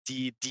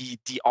 the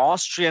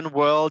Austrian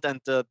world and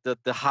the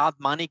hard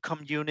money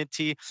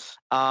community,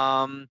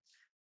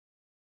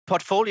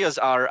 portfolios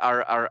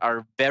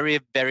are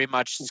very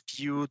much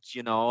skewed,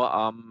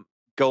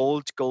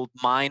 gold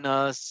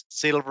miners,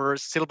 silver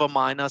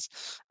miners,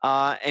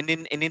 and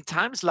in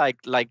times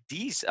like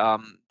these,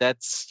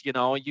 that's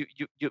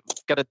you've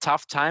got a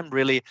tough time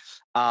really,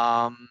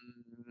 uh,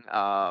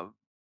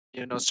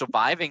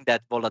 surviving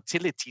that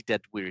volatility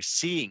that we're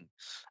seeing.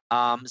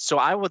 So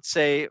I would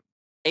say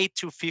 8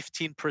 to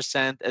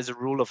 15% as a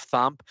rule of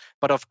thumb.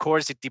 But of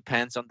course, it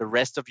depends on the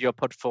rest of your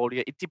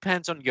portfolio. It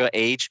depends on your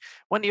age.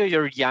 When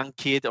you're a young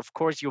kid, of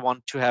course, you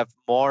want to have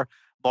more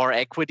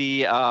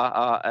equity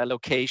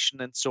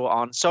allocation and so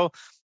on. So,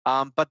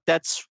 but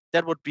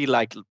that would be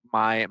like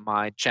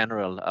my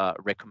general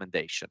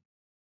recommendation.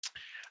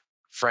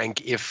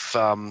 Frank, if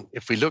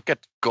we look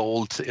at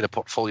gold in a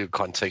portfolio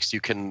context,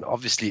 you can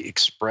obviously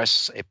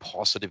express a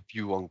positive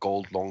view on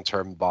gold long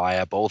term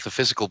via both a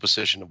physical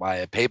position,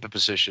 via a paper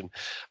position,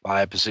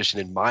 via a position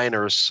in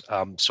miners.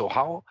 So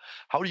how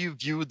do you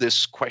view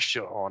this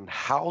question on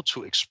how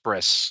to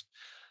express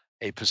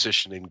a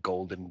position in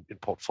gold in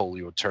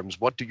portfolio terms?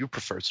 What do you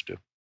prefer to do?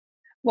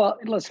 Well,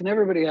 listen,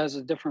 everybody has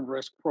a different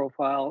risk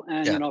profile.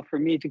 And, Yeah. for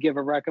me to give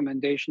a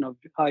recommendation of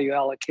how you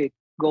allocate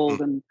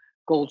gold and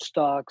gold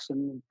stocks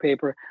and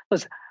paper,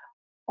 listen,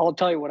 I'll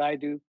tell you what I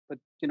do, but,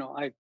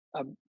 I've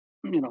a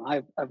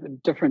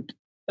different,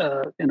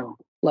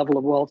 level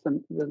of wealth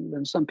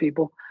than some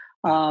people.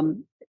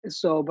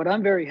 But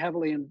I'm very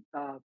heavily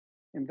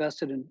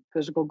invested in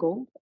physical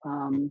gold.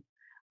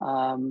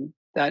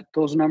 That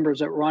those numbers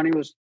that Ronnie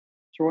was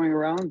throwing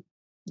around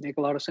make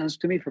a lot of sense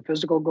to me for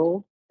physical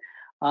gold.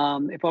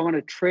 If I want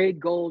to trade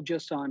gold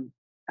just on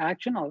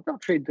action, I'll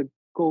trade the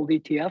gold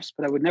ETFs,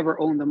 but I would never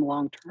own them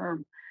long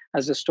term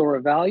as a store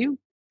of value.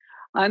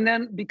 And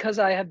then because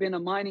I have been a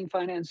mining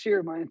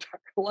financier my entire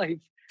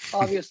life,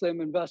 obviously I'm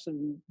invested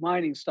in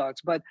mining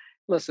stocks. But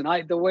listen,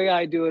 the way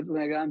I do it,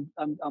 like I'm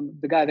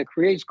the guy that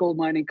creates gold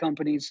mining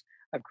companies.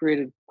 I've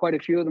created quite a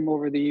few of them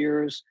over the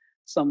years,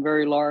 some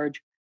very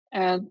large.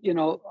 And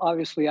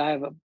obviously I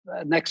have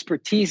an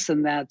expertise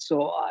in that,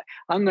 so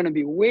I'm going to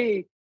be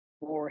way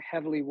more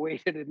heavily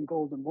weighted in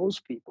gold than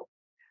most people.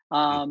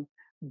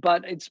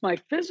 But it's my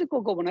physical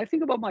gold. When I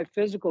think about my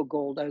physical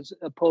gold, as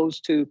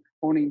opposed to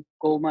owning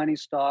gold mining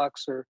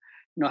stocks or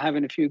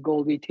having a few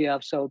gold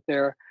ETFs out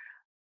there,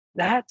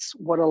 that's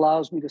what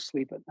allows me to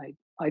sleep at night.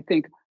 I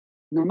think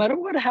no matter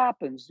what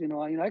happens,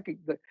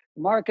 the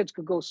markets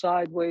could go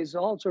sideways,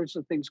 all sorts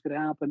of things could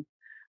happen,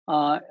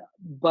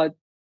 but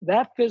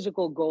that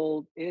physical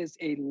gold is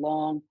a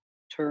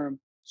long-term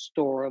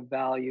store of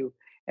value,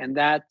 and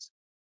that's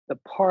the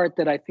part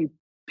that I think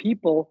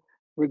people,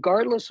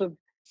 regardless of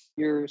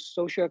your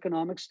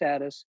socioeconomic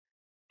status,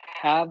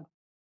 have,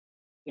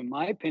 in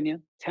my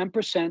opinion,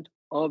 10%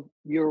 of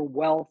your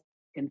wealth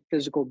in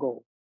physical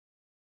gold.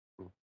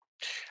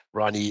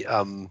 Ronnie,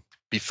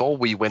 before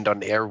we went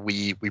on air,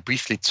 we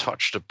briefly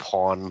touched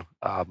upon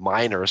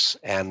miners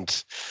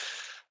and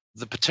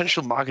the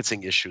potential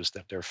marketing issues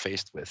that they're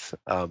faced with,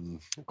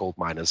 gold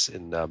miners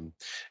in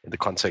the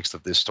context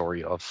of this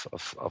story of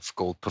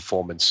gold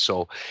performance.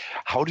 So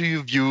how do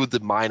you view the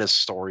miners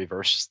story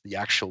versus the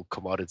actual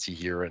commodity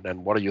here?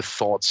 And what are your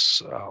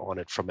thoughts on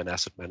it from an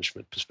asset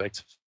management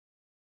perspective?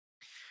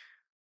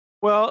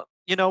 Well,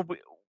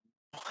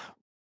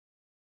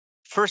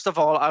 first of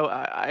all,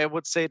 I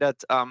would say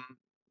that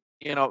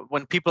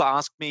when people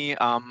ask me,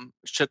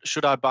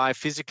 should I buy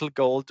physical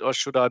gold or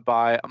should I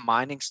buy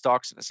mining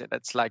stocks, and I say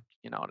that's like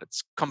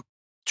that's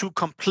two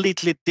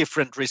completely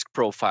different risk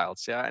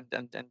profiles, yeah,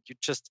 and you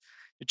just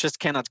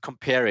cannot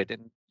compare it.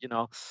 And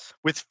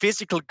with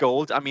physical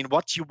gold, I mean,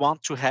 what you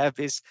want to have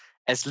is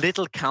as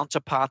little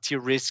counterparty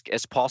risk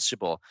as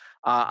possible.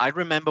 I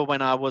remember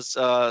when I was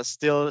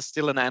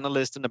still an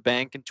analyst in a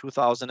bank in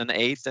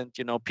 2008, and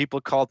people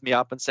called me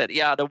up and said,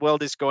 "Yeah, the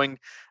world is going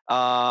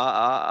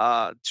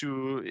the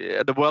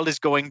world is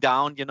going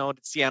down.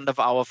 It's the end of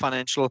our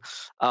financial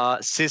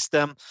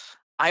system.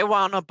 I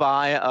want to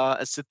buy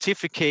a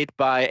certificate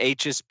by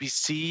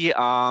HSBC,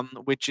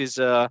 which is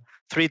a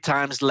 3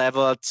 times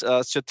levered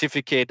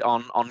certificate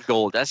on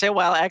gold." I say,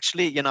 well,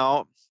 actually,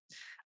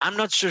 I'm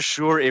not so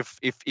sure if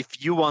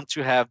you want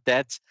to have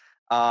that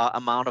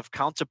amount of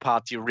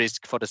counterparty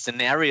risk for the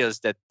scenarios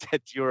that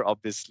you're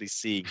obviously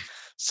seeing.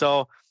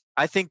 So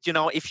I think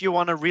if you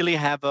want to really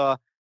have a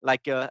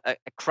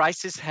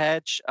crisis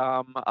hedge,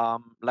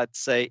 let's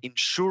say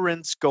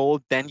insurance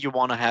gold, then you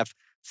want to have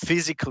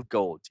physical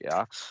gold.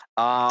 Yeah,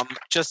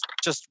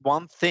 just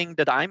one thing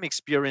that I'm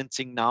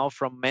experiencing now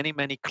from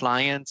many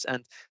clients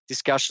and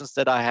discussions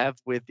that I have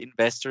with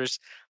investors,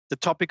 the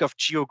topic of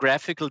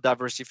geographical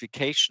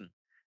diversification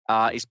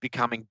is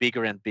becoming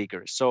bigger and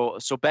bigger. So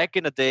back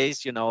in the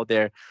days,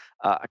 their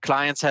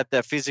clients had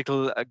their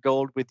physical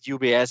gold with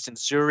UBS in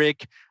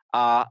Zurich.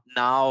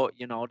 Now,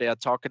 they are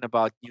talking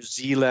about New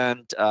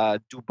Zealand,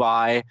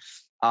 Dubai,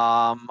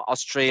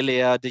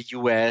 Australia, the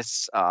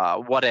US,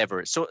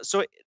 whatever. So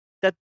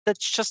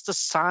that's just a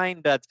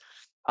sign that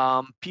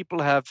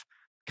people have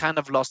kind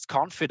of lost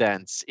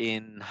confidence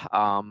in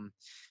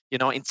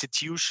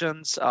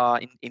institutions,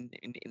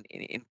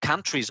 in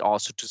countries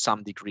also to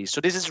some degree. So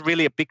this is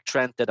really a big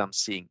trend that I'm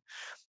seeing.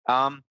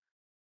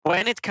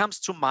 When it comes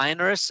to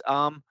miners,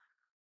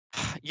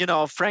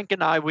 Frank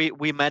and I,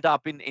 we met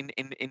up in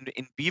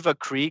Beaver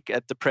Creek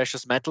at the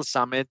Precious Metal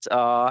Summit,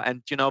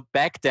 and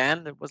back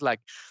then it was like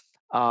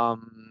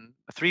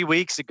 3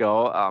 weeks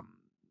ago.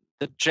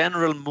 The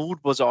general mood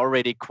was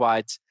already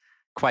quite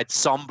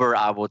somber,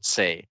 I would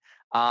say.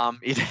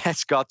 It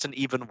has gotten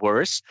even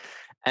worse,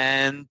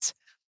 and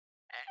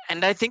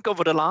I think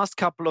over the last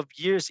couple of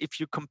years, if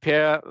you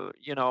compare,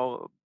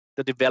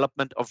 the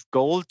development of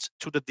gold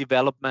to the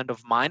development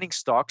of mining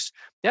stocks,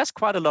 there's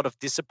quite a lot of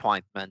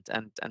disappointment,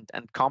 and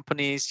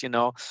companies,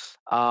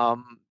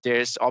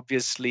 there's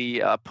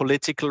obviously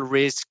political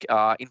risk,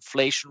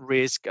 inflation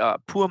risk,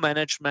 poor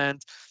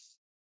management.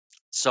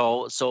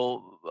 So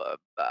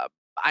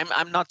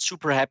I'm not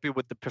super happy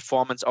with the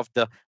performance of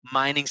the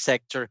mining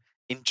sector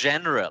in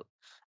general.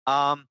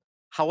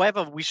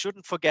 However, we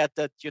shouldn't forget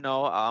that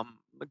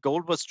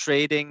gold was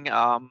trading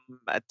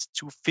at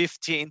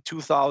 250 in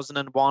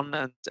 2001,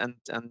 and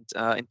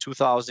in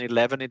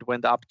 2011 it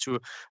went up to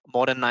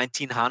more than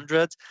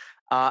 1900.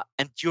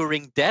 And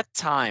during that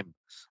time,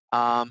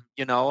 the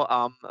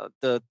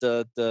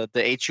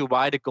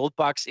HUY, the gold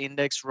bucks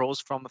index,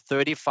 rose from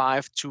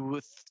 35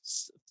 to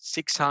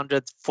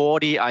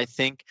 640, I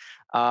think,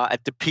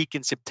 at the peak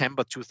in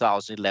September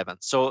 2011.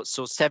 So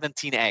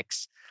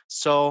 17x.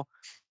 So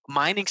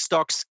mining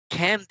stocks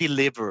can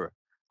deliver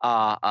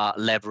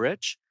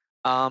leverage.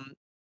 From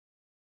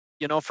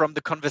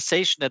the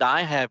conversation that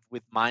I have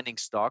with mining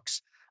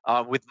stocks,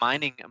 with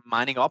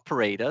mining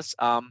operators,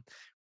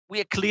 we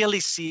are clearly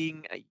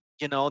seeing,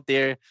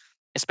 they're,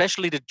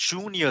 especially the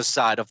junior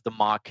side of the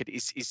market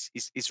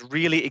is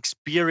really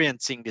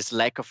experiencing this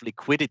lack of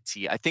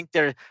liquidity. I think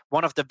they're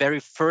one of the very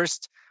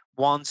first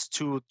ones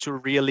to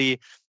really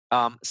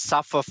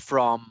suffer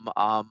from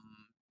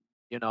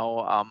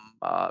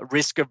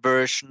risk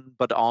aversion,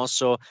 but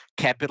also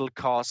capital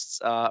costs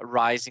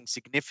rising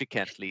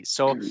significantly.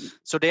 So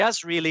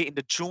there's really, in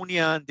the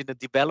junior and in the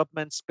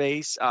development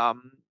space,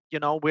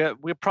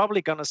 we're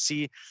probably going to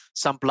see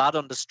some blood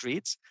on the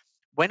streets.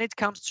 When it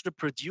comes to the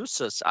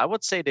producers, I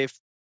would say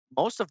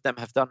most of them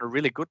have done a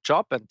really good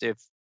job, and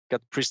they've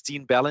got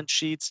pristine balance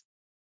sheets.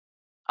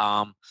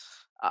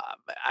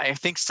 I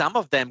think some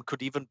of them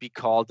could even be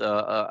called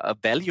a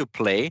value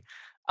play.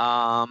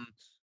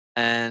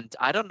 And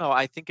I don't know,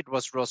 I think it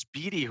was Ross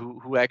Beatty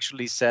who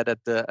actually said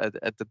at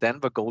the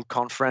Denver Gold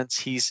Conference,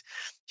 he's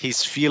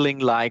feeling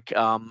like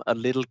a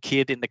little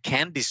kid in the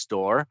candy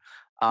store,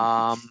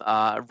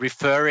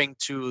 referring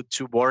to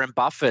Warren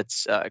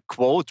Buffett's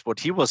quote, what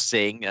he was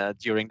saying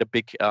during the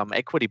big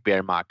equity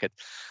bear market.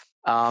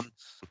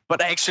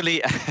 But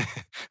actually,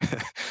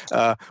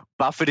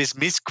 Buffett is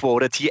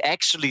misquoted. He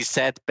actually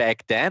said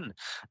back then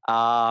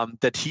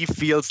that he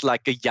feels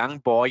like a young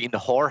boy in the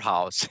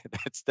whorehouse.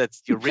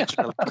 That's the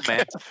original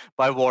comment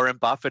by Warren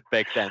Buffett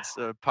back then.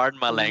 So pardon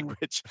my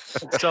language.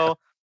 So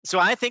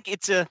I think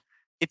it's a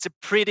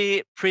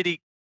pretty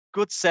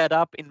good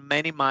setup in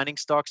many mining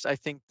stocks. I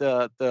think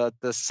the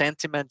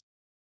sentiment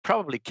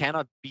probably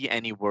cannot be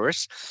any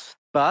worse.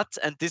 But,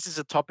 and this is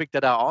a topic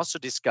that I also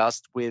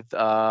discussed with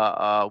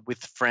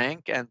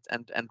Frank and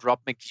Rob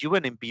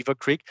McEwen in Beaver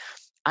Creek,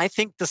 I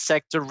think the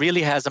sector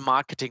really has a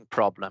marketing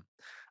problem.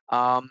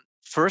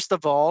 First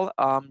of all,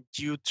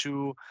 due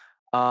to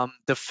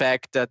the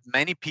fact that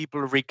many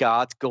people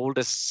regard gold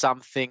as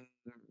something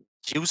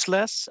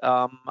useless,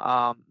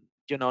 not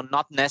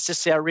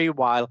necessary,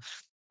 while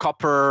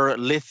copper,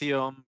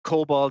 lithium,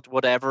 cobalt,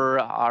 whatever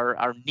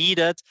are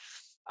needed.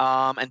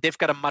 And they've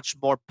got a much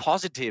more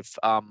positive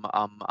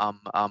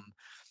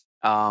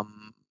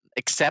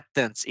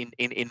acceptance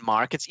in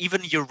markets.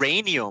 Even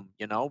uranium,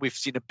 we've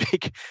seen a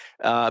big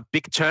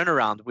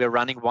turnaround. We're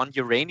running one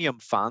uranium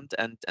fund,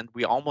 and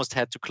we almost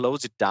had to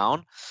close it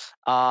down.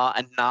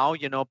 And now,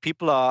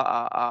 people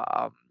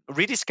are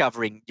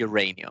rediscovering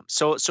uranium.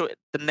 So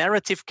the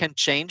narrative can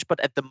change, but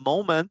at the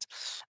moment,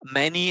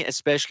 many,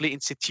 especially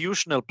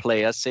institutional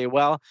players, say,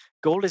 well,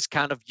 gold is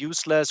kind of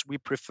useless. We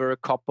prefer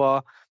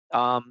copper,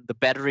 the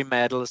battery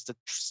metals, the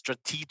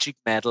strategic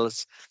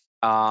metals,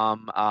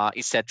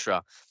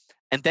 etc.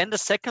 And then the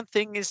second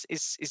thing is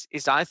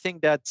I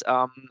think that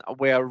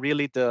where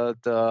really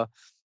the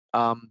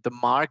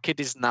market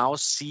is now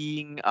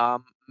seeing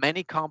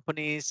many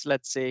companies,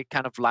 let's say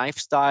kind of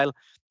lifestyle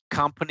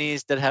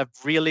companies that have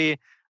really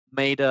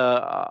made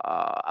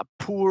a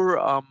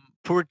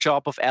poor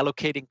job of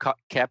allocating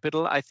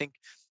capital, I think.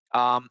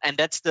 And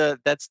that's the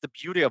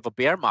beauty of a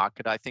bear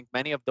market. I think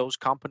many of those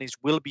companies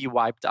will be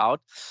wiped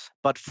out,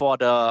 but for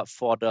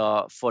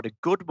the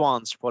good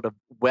ones, for the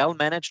well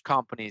managed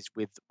companies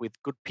with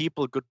good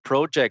people, good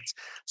projects,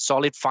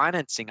 solid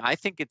financing, I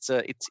think it's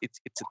a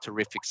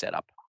terrific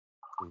setup.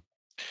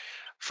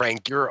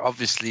 Frank, you're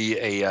obviously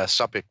a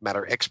subject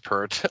matter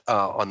expert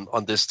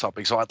on this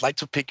topic, so I'd like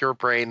to pick your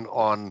brain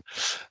on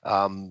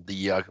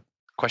the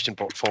question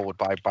brought forward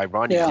by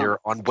Ronnie here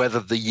on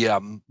whether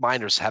the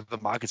miners have a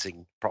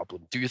marketing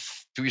problem. Do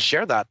you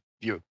share that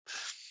view?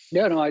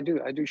 Yeah, no, I do.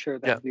 I do share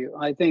that view.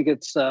 I think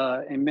it's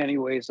in many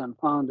ways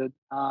unfounded,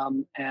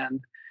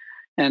 and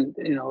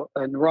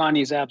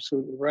Ronnie's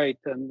absolutely right.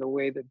 And the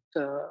way that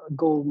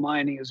gold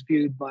mining is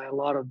viewed by a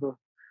lot of the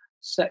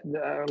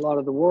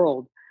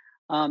world.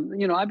 Let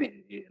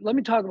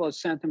me talk about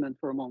sentiment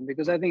for a moment,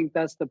 because I think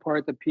that's the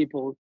part that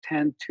people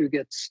tend to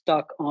get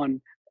stuck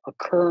on a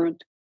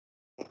current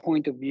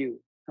point of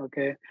view.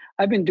 Okay,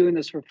 I've been doing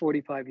this for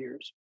 45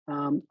 years.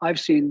 I've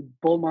seen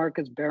bull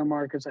markets, bear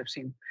markets. I've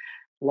seen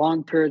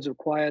long periods of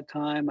quiet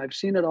time. I've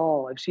seen it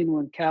all. I've seen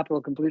when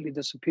capital completely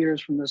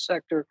disappears from the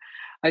sector.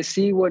 I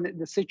see when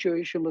the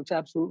situation looks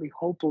absolutely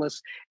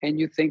hopeless and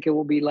you think it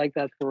will be like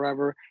that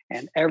forever.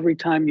 And every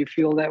time you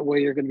feel that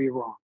way, you're going to be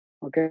wrong.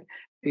 Okay,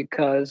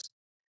 because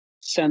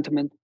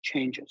sentiment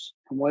changes.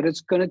 And what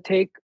it's going to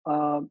take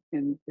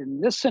in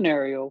this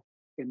scenario,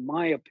 in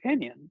my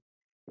opinion,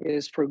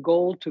 is for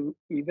gold to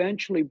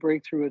eventually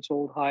break through its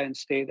old high and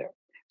stay there,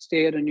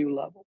 stay at a new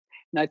level.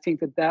 And I think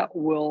that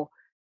will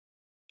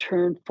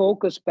turn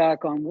focus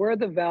back on where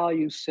the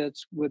value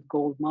sits with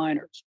gold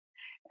miners.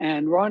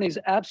 And Ronnie's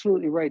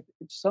absolutely right.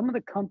 Some of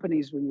the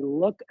companies, when you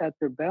look at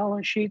their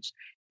balance sheets,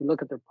 you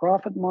look at their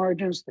profit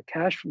margins, the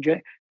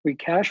free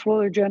cash flow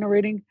they're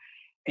generating,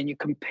 and you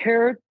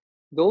compare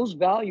those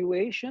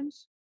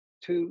valuations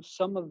to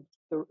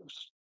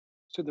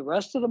the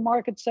rest of the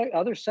market,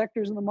 other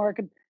sectors in the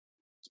market,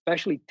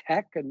 especially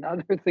tech and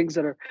other things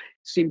that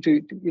seem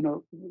to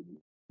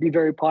be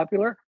very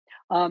popular.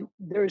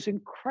 There's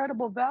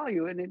incredible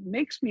value, and it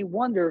makes me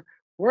wonder,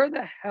 where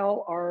the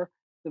hell are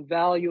the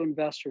value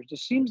investors? It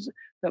seems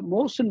that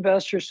most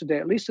investors today,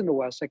 at least in the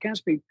West, I can't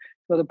speak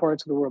for other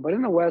parts of the world, but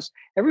in the West,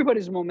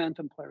 everybody's a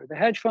momentum player. The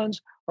hedge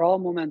funds are all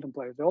momentum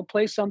players. They'll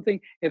play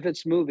something if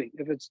it's moving.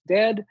 If it's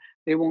dead,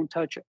 they won't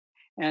touch it.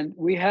 And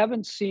we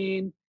haven't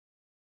seen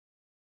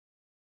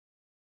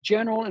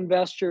general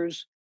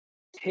investors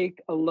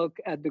take a look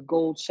at the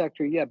gold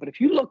sector yet. But if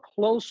you look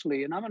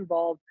closely, and I'm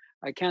involved,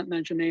 I can't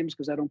mention names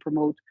because I don't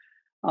promote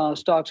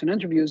stocks and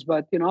interviews,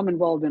 but I'm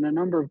involved in a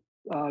number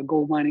of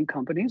gold mining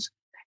companies,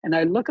 and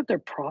I look at their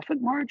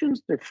profit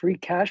margins, their free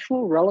cash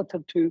flow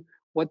relative to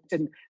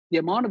and the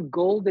amount of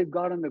gold they've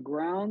got on the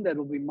ground that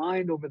will be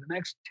mined over the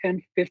next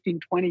 10, 15,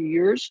 20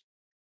 years.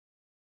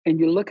 And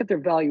you look at their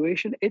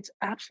valuation, it's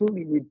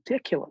absolutely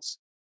ridiculous.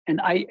 And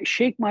I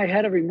shake my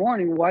head every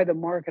morning why the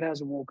market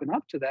hasn't woken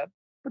up to that,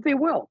 but they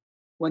will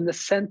when the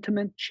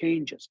sentiment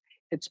changes.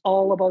 It's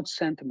all about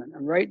sentiment.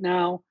 And right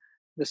now,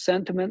 the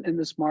sentiment in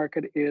this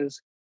market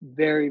is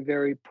very,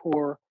 very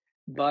poor,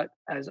 but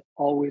as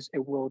always,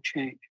 it will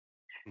change.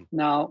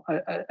 Now,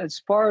 as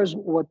far as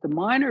what the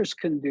miners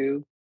can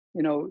do,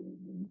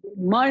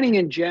 mining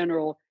in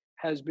general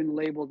has been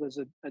labeled as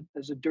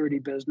a dirty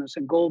business,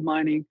 and gold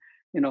mining,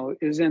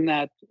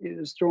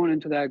 is thrown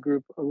into that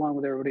group along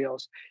with everybody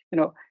else.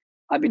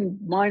 I've been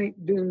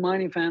doing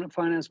mining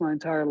finance my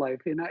entire life,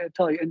 and I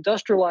tell you,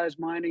 industrialized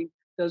mining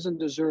doesn't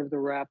deserve the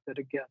rap that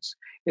it gets.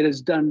 It is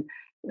done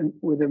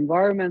with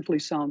environmentally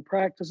sound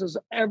practices.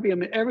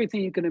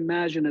 Everything you can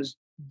imagine is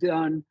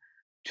done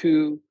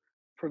to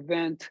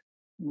prevent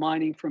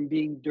mining from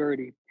being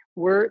dirty.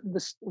 Where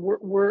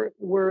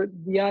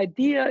the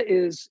idea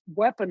is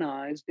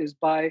weaponized is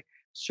by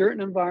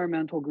certain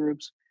environmental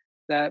groups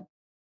that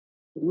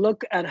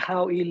look at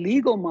how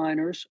illegal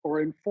miners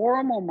or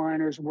informal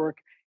miners work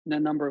in a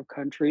number of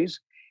countries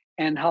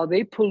and how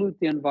they pollute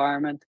the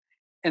environment.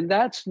 And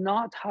that's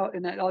not how,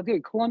 and I'll tell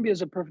you, Colombia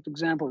is a perfect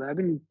example of that. I've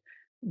been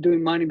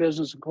doing mining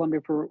business in Colombia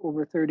for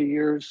over 30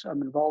 years.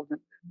 I'm involved in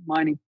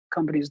mining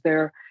companies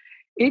there.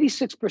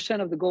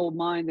 86% of the gold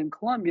mined in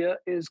Colombia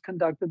is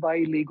conducted by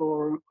illegal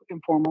or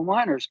informal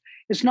miners.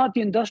 It's not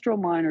the industrial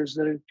miners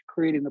that are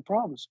creating the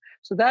problems.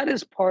 So that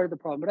is part of the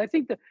problem. But I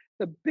think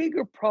the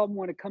bigger problem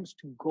when it comes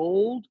to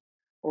gold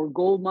or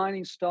gold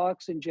mining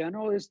stocks in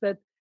general is that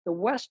the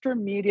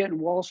Western media and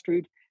Wall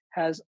Street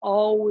has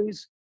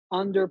always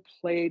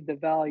underplayed the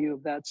value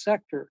of that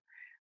sector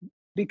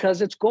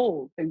because it's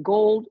gold, and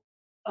gold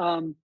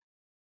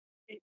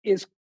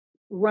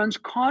runs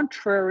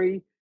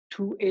contrary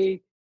to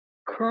a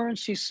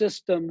currency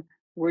system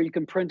where you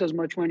can print as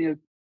much money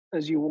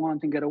as you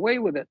want and get away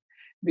with it.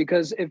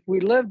 Because if we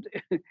lived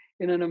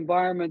in an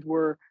environment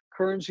where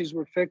currencies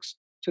were fixed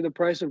to the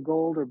price of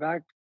gold or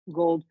backed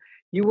gold,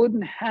 you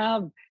wouldn't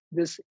have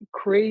this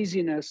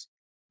craziness,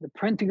 the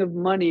printing of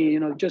money,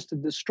 just the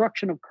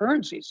destruction of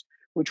currencies,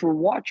 which we're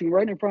watching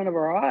right in front of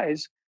our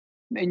eyes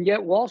and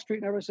yet Wall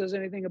Street never says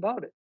anything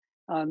about it.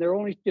 They're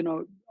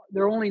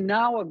only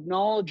now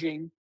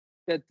acknowledging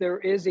that there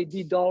is a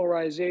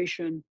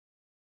de-dollarization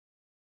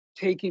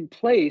taking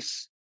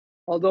place,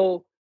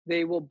 although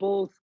they will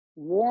both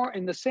warn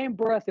in the same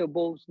breath, they'll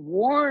both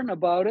warn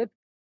about it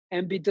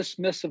and be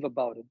dismissive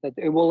about it, that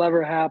it will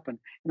ever happen.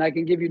 And I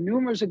can give you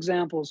numerous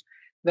examples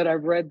that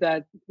I've read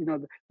that,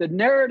 the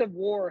narrative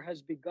war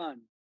has begun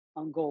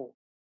on gold,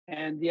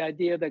 and the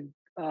idea that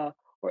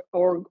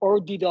or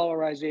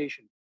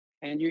de-dollarization.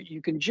 And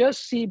you can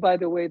just see by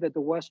the way that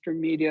the Western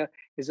media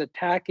is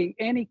attacking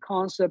any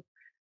concept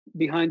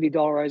behind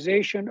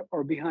de-dollarization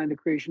or behind the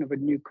creation of a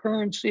new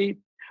currency,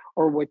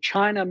 or what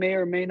China may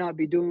or may not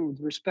be doing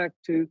with respect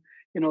to,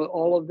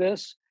 all of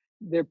this.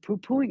 They're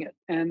poo-pooing it,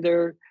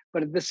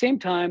 but at the same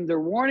time, they're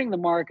warning the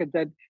market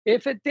that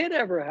if it did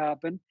ever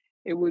happen,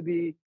 it would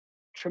be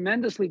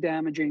tremendously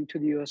damaging to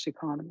the U.S.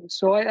 economy.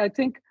 So I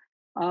think,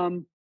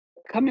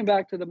 coming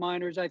back to the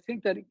miners, I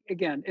think that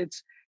again,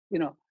 it's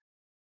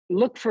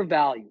look for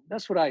value.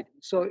 That's what I do.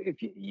 So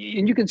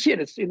and you can see it.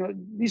 It's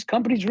these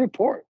companies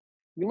report.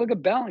 You look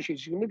at balance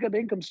sheets. You look at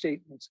income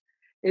statements.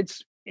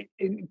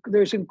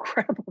 There's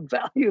incredible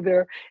value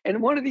there,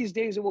 and one of these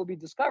days it will be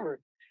discovered.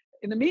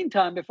 In the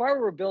meantime, if I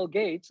were Bill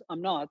Gates,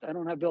 I'm not. I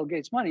don't have Bill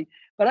Gates' money,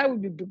 but I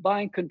would be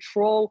buying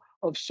control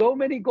of so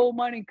many gold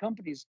mining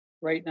companies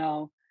right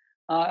now.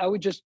 I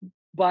would just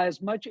buy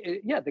as much.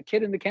 Yeah, the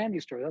kid in the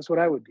candy store. That's what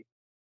I would be.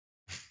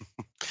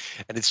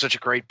 And it's such a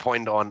great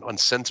point on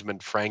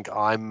sentiment, Frank.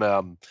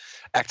 I'm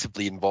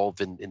actively involved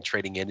in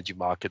trading energy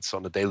markets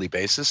on a daily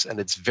basis, and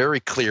it's very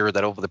clear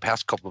that over the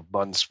past couple of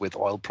months, with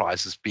oil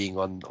prices being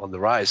on the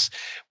rise,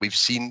 we've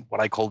seen what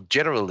I call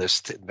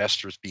generalist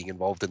investors being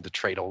involved in the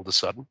trade all of a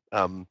sudden.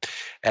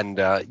 And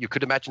you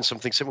could imagine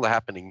something similar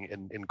happening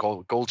in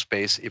gold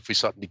space if we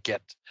suddenly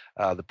get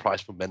the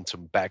price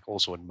momentum back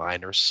also in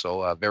miners.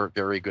 So very,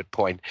 very good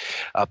point.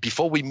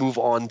 Before we move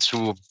on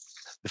to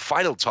the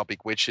final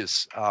topic, which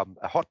is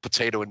a hot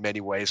potato in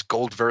many ways,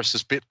 gold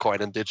versus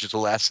Bitcoin and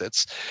digital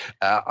assets.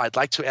 I'd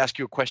like to ask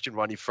you a question,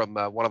 Ronnie, from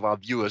one of our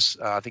viewers.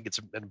 I think it's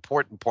an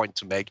important point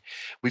to make.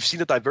 We've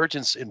seen a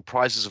divergence in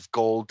prices of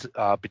gold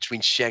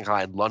between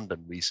Shanghai and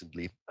London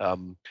recently.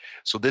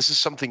 So this is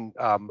something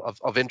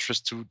of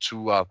interest to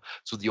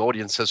the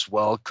audience as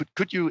well.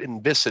 Could you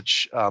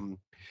envisage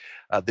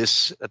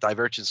this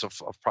divergence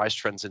of price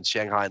trends in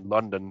Shanghai and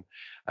London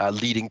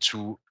leading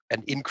to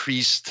an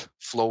increased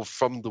flow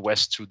from the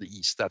west to the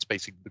east? That's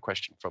basically the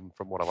question from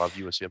one of our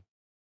viewers here.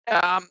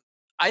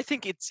 I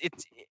think it's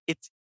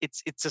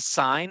a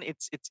sign.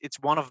 It's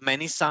one of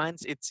many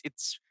signs.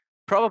 It's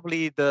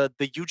probably the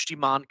huge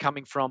demand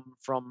coming from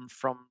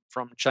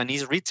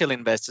Chinese retail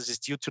investors is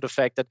due to the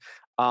fact that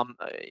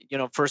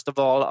first of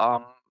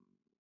all,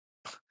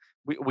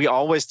 we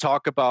always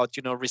talk about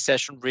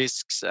recession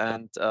risks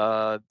and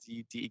the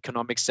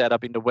economic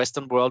setup in the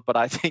Western world, but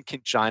I think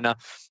in China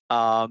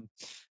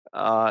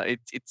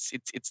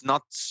it's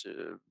not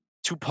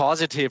too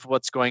positive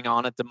what's going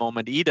on at the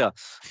moment either.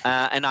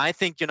 And I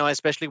think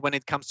especially when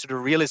it comes to the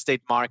real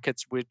estate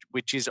markets,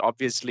 which is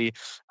obviously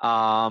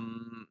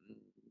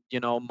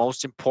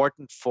most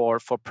important for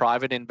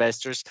private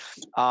investors,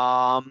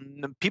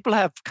 people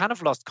have kind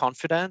of lost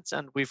confidence,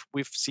 and we've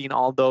seen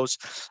all those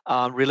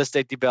real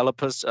estate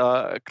developers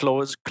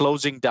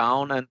closing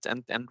down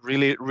and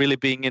really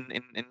being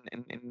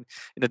in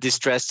a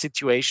distressed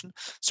situation.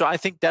 So I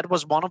think that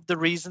was one of the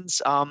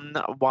reasons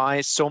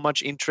why so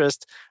much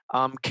interest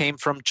came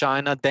from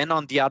China. Then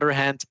on the other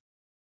hand,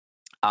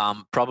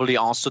 probably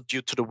also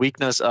due to the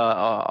weakness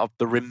of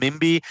the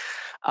renminbi.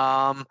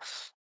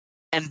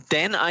 And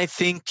then I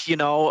think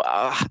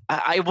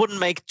I wouldn't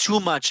make too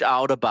much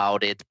out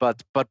about it,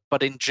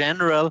 but in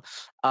general,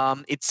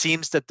 it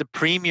seems that the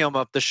premium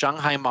of the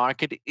Shanghai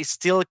market is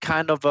still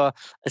kind of a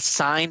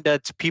sign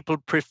that people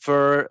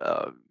prefer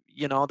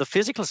the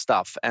physical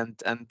stuff. And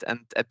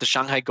at the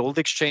Shanghai Gold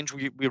Exchange,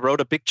 we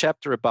wrote a big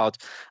chapter about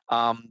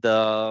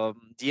the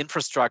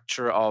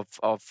infrastructure of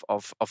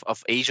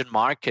Asian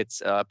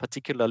markets,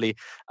 particularly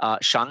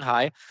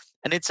Shanghai,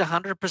 and it's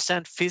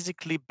 100%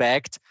 physically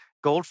backed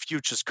gold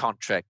futures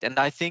contract. And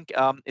I think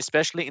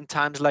especially in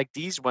times like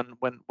these,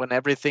 when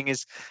everything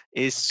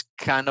is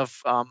kind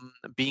of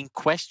being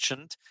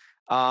questioned,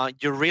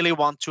 you really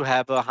want to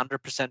have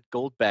 100%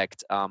 gold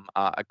backed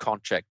a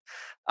contract.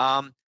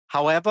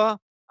 However,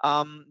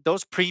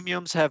 those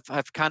premiums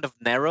have kind of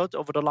narrowed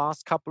over the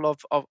last couple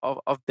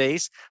of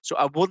days, so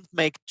I wouldn't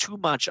make too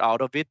much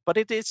out of it, but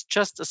it is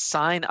just a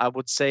sign, I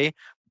would say,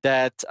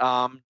 that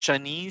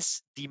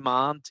Chinese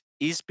demand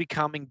is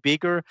becoming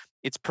bigger.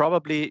 It's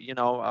probably,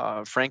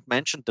 Frank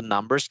mentioned the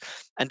numbers,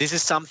 and this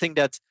is something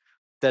that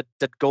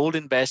gold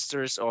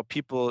investors or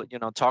people,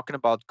 talking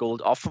about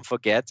gold often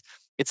forget.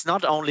 It's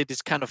not only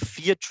this kind of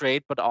fear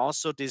trade, but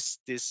also this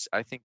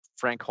I think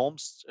Frank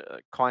Holmes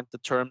coined the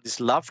term, this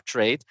love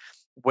trade,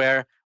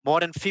 where more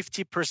than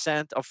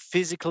 50% of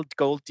physical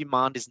gold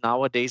demand is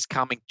nowadays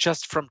coming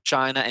just from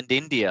China and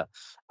India.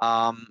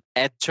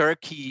 Add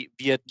Turkey,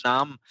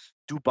 Vietnam,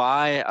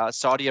 Dubai,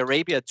 Saudi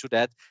Arabia to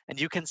that, and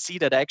you can see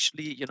that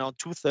actually,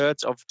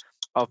 2/3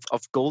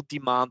 of gold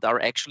demand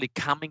are actually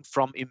coming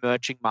from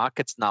emerging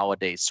markets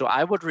nowadays. So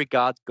I would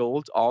regard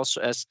gold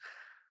also as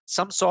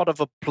some sort of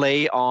a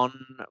play on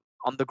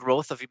the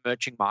growth of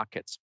emerging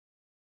markets.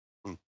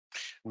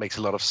 Makes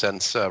a lot of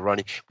sense,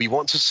 Ronnie. We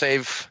want to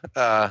save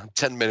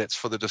 10 minutes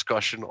for the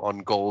discussion on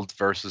gold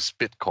versus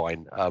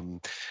Bitcoin.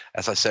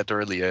 As I said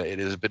earlier, it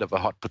is a bit of a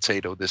hot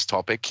potato, this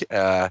topic.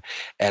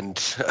 And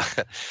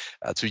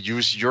to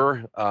use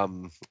your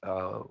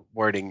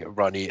wording,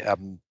 Ronnie,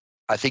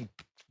 I think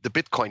the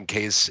Bitcoin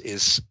case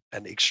is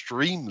an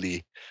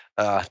extremely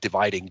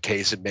dividing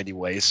case in many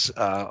ways.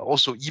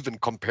 Also, even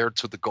compared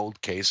to the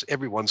gold case,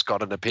 everyone's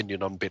got an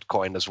opinion on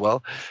Bitcoin as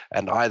well.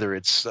 And either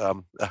it's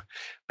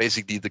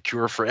basically the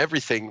cure for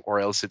everything, or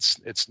else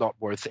it's not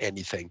worth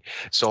anything.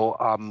 So,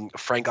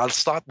 Frank, I'll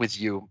start with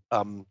you.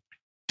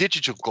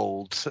 Digital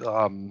gold,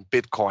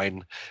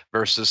 Bitcoin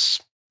versus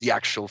the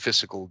actual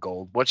physical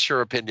gold. What's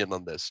your opinion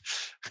on this?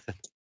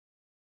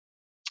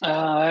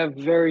 I have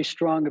very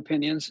strong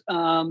opinions.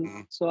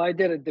 So I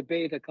did a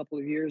debate a couple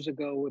of years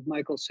ago with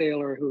Michael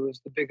Saylor, who is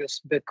the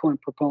biggest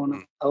Bitcoin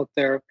proponent out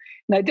there.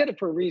 And I did it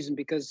for a reason,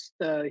 because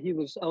he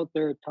was out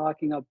there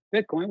talking up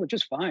Bitcoin, which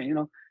is fine,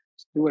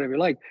 do whatever you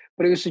like.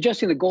 But he was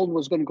suggesting that gold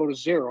was going to go to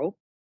zero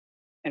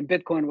and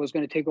Bitcoin was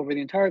going to take over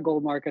the entire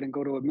gold market and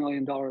go to $1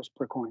 million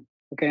per coin.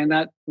 Okay. And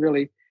that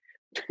really,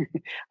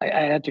 I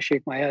had to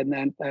shake my head.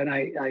 And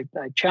I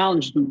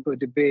challenged him to a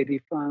debate. He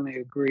finally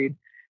agreed.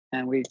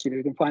 And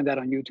you can find that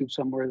on YouTube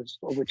somewhere. There's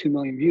over 2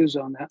 million views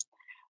on that.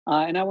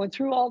 And I went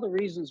through all the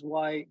reasons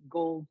why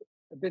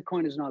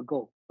Bitcoin is not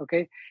gold.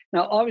 Okay.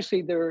 Now,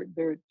 obviously, there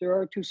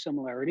are two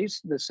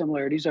similarities. The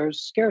similarities are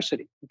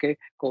scarcity. Okay.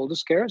 Gold is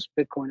scarce.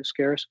 Bitcoin is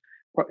scarce.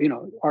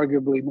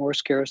 Arguably more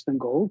scarce than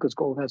gold, because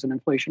gold has an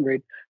inflation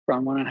rate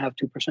around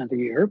 1.5–2% a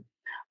year.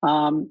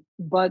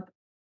 But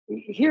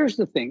here's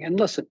the thing. And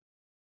listen,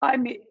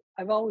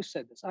 I've always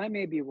said this. I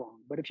may be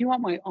wrong, but if you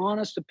want my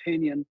honest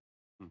opinion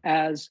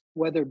as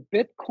whether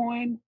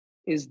Bitcoin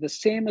is the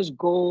same as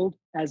gold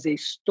as a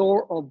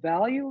store of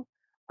value,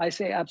 I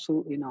say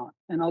absolutely not.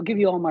 And I'll give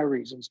you all my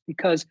reasons,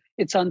 because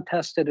it's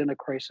untested in a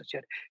crisis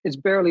yet. It's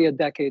barely a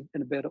decade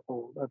and a bit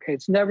old. Okay.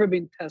 It's never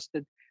been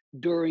tested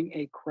during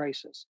a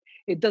crisis.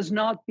 It does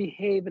not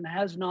behave and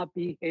has not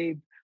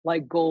behaved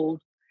like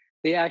gold.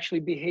 They actually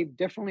behave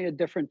differently at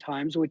different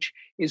times, which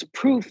is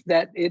proof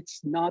that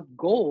it's not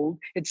gold.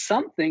 It's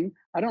something,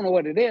 I don't know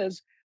what it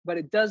is, but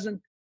it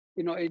doesn't,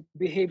 it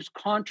behaves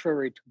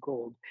contrary to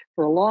gold.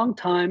 For a long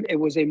time, it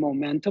was a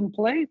momentum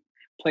play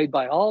played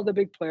by all the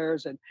big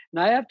players. And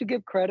I have to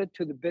give credit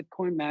to the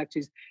Bitcoin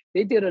maxis.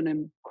 They did an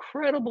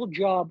incredible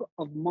job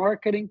of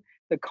marketing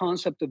the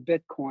concept of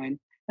Bitcoin,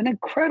 an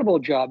incredible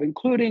job,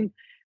 including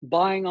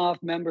buying off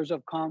members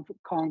of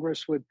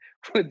Congress with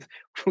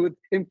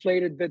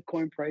inflated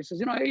Bitcoin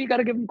prices. You got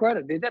to give them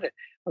credit. They did it.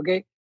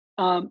 Okay.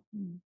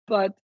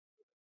 But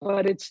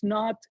it's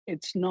not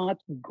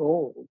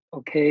gold.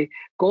 Okay.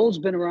 Gold's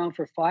been around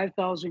for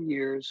 5,000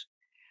 years.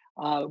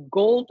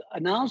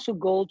 An ounce of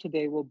gold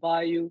today will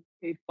buy you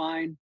a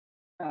fine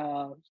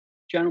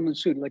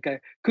gentleman's suit, like a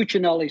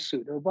Cucinelli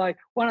suit. It'll buy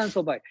 1 ounce.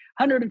 Will buy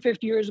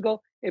 150 years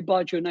ago, it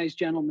bought you a nice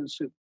gentleman's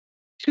suit.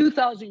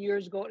 2,000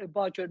 years ago, it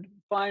bought you a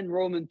fine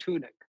Roman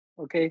tunic.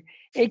 Okay,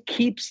 it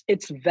keeps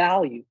its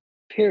value.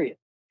 Period.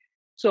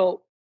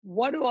 So,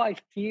 what do I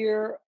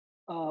fear?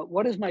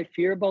 What is my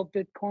fear about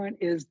Bitcoin?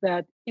 Is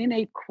that in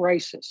a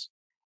crisis,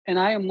 and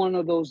I am one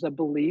of those that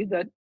believe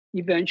that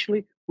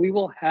eventually we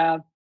will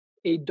have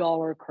a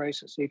dollar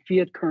crisis, a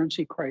fiat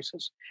currency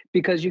crisis,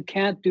 because you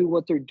can't do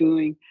what they're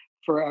doing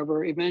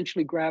forever.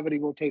 Eventually, gravity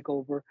will take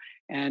over,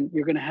 and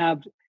you're going to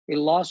have a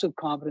loss of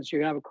confidence.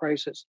 You're going to have a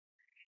crisis.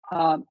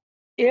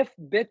 If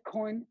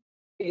Bitcoin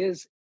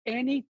is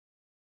any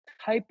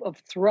type of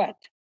threat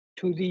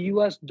to the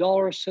US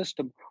dollar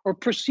system, or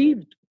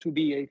perceived to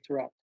be a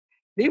threat,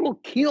 they will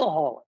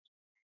keelhaul it.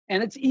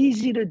 And it's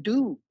easy to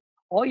do.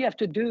 All you have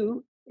to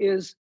do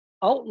is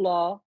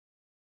outlaw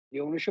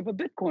the ownership of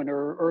Bitcoin,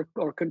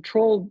 or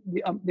control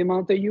the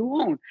amount that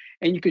you own.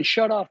 And you can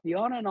shut off the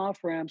on and off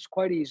ramps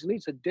quite easily.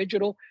 It's a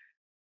digital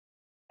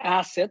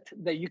asset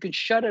that you can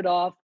shut it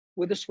off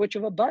with a switch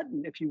of a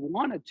button if you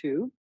wanted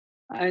to.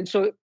 And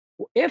so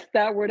if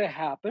that were to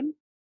happen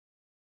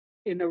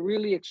in a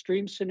really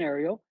extreme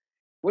scenario,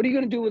 what are you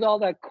going to do with all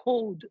that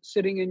code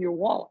sitting in your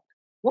wallet?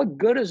 What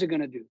good is it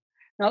going to do?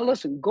 Now,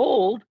 listen,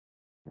 gold,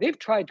 they've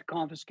tried to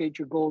confiscate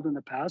your gold in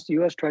the past. The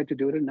US tried to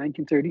do it in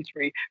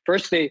 1933.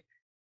 First, they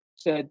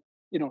said,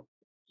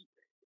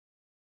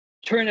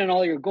 turn in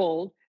all your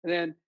gold. And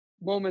then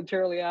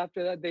momentarily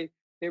after that, they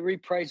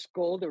repriced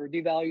gold or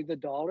devalued the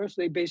dollar.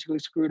 So they basically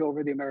screwed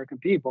over the American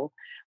people.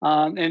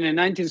 And in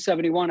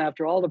 1971,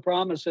 after all the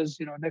promises,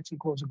 Nixon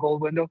closed the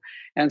gold window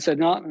and said,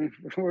 no,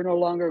 we're no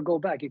longer go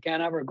back. You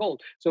can't have our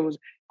gold. So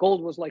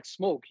gold was like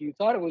smoke. You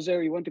thought it was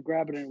there, you went to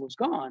grab it and it was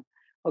gone.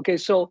 Okay,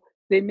 so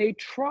they may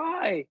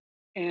try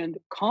and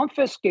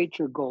confiscate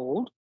your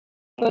gold,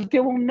 but they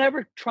will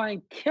never try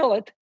and kill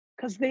it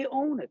because they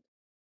own it.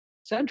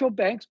 Central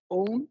banks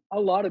own a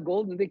lot of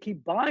gold and they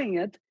keep buying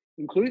it,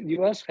 including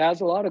the US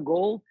has a lot of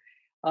gold.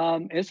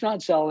 It's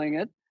not selling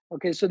it.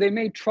 Okay, so they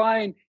may try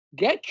and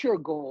get your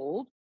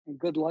gold, and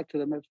good luck to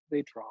them if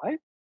they try,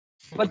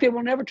 but they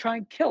will never try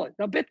and kill it.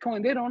 Now,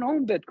 Bitcoin, they don't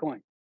own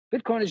Bitcoin.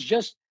 Bitcoin is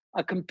just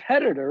a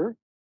competitor,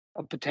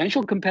 a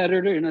potential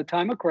competitor in a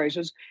time of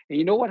crisis. And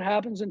you know what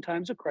happens in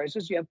times of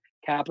crisis? You have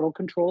capital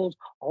controls.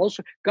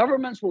 Also,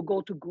 governments will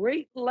go to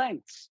great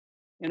lengths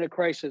in a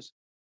crisis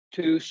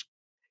to,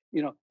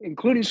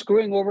 including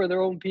screwing over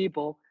their own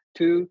people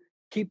to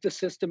keep the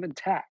system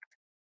intact.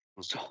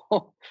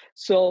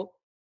 So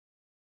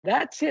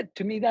that's it.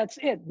 To me, that's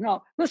it.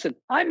 Now, listen,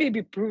 I may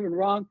be proven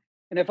wrong.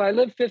 And if I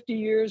live 50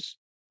 years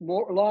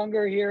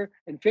longer here,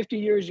 in 50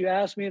 years you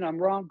ask me and I'm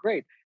wrong,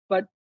 great.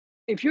 But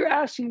if you're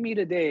asking me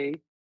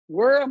today,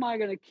 where am I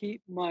going to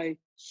keep my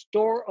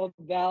store of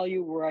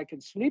value where I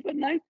can sleep at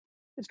night?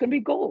 It's going to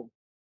be gold.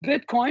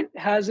 Bitcoin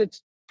has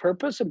its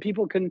purpose and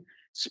people can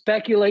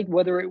speculate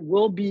whether it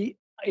will be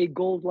a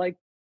gold-like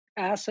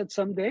asset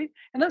someday.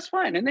 And that's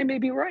fine. And they may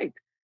be right.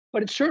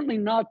 But it's certainly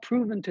not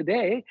proven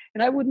today.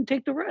 And I wouldn't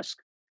take the risk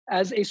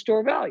as a store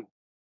of value.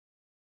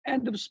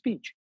 End of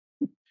speech.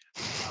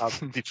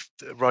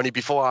 Ronnie,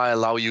 before I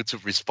allow you to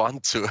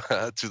respond to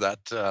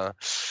that,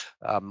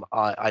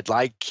 I'd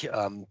like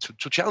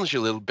to challenge you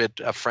a little bit,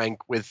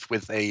 Frank,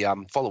 with a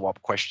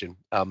follow-up question.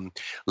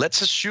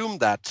 Let's assume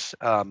that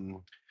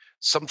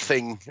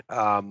something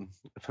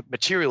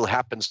material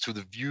happens to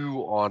the view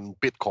on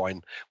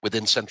Bitcoin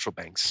within central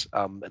banks.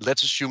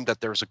 Let's assume that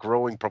there's a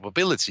growing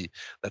probability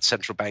that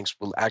central banks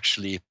will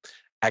actually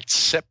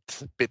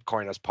accept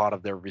Bitcoin as part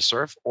of their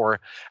reserve, or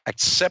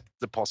accept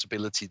the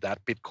possibility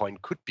that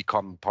Bitcoin could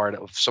become part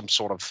of some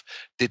sort of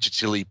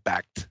digitally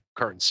backed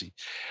currency.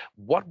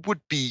 What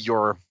would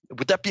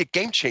that be a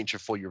game changer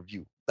for your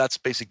view? That's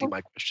basically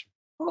my question.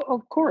 Oh,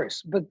 of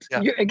course, but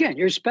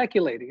you're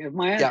speculating. If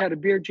my aunt had a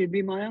beard, she'd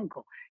be my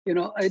uncle.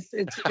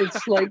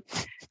 It's like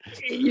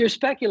you're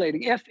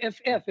speculating. If,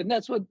 and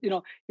that's what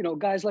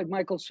guys like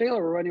Michael Saylor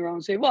are running around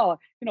and saying, well,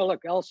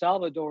 look, El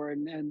Salvador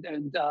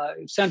and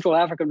Central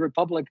African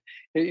Republic,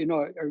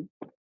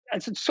 I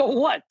said, so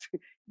what?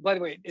 By the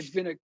way, it's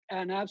been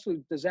an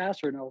absolute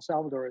disaster in El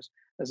Salvador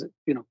as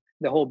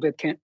the whole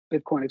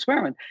Bitcoin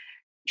experiment.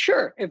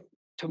 Sure, if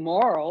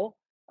tomorrow,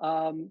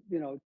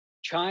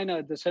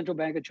 China, the central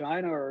bank of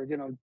China, or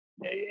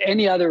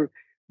any other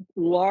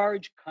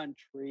large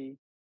country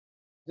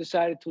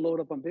decided to load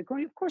up on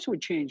Bitcoin, of course it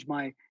would change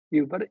my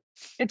view, but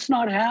it's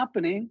not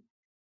happening.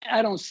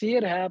 I don't see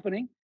it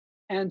happening.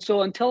 And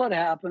so until it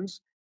happens,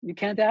 you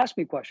can't ask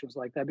me questions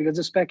like that because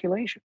it's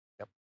speculation.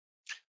 Yep.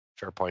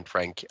 Fair point,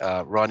 Frank.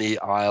 Ronnie,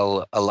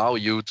 I'll allow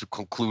you to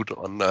conclude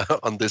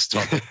on this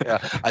topic.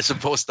 I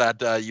suppose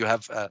that you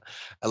have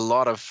a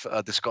lot of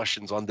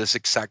discussions on this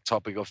exact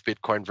topic of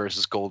Bitcoin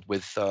versus gold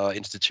with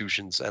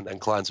institutions and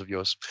clients of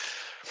yours.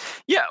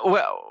 Yeah,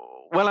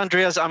 well,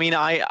 Andreas, I mean,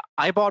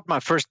 I bought my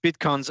first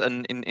Bitcoins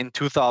in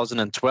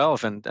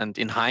 2012, and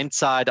in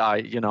hindsight,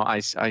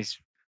 I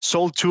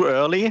sold too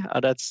early.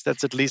 That's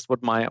at least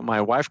what my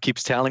wife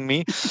keeps telling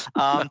me.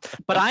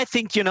 But I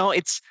think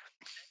it's.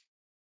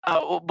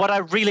 What I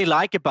really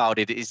like about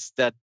it is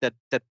that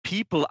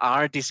people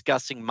are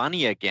discussing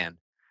money again,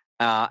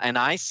 and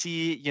I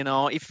see,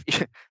 if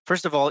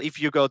first of all, if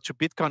you go to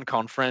Bitcoin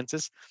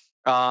conferences,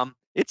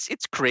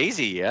 it's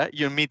crazy. Yeah,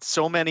 you meet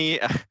so many,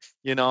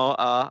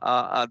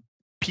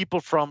 people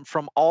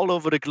from all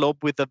over the globe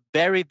with a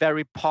very,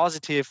 very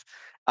positive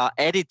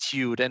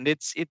attitude, and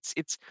it's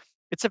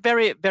a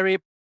very, very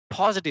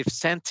positive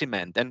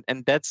sentiment,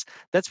 and that's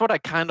what I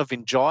kind of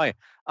enjoy,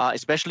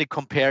 especially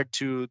compared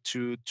to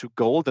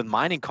gold and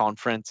mining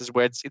conferences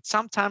where it's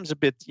sometimes a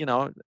bit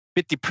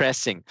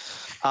depressing.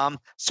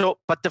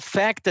 But the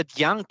fact that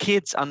young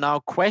kids are now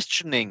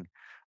questioning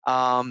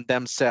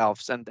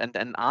themselves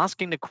and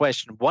asking the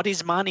question, what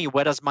is money?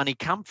 Where does money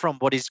come from?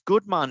 What is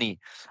good money?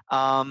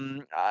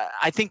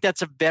 I think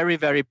that's a very,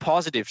 very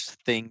positive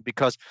thing,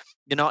 because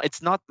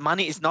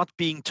money is not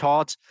being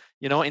taught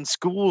in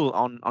school,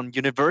 on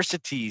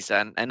universities,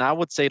 and I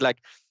would say like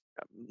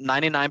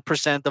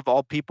 99% of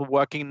all people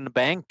working in the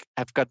bank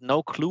have got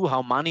no clue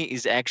how money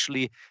is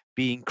actually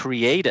being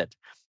created.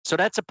 So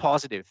that's a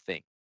positive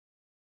thing.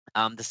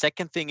 The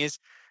second thing is,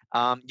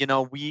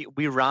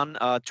 we run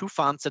two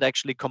funds that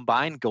actually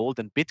combine gold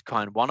and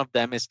Bitcoin. One of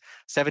them is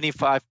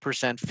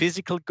 75%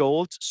 physical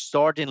gold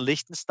stored in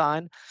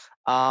Liechtenstein,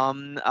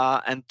 and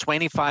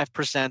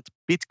 25%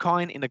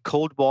 Bitcoin in a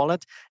cold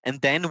wallet.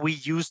 And then we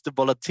use the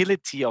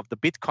volatility of the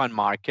Bitcoin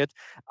market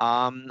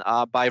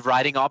by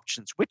writing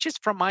options, which is,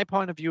 from my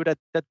point of view, that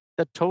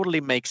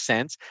totally makes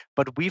sense.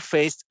 But we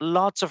faced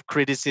lots of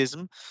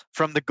criticism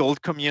from the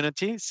gold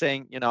community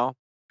saying,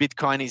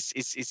 Bitcoin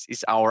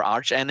is our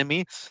arch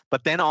enemy,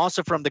 but then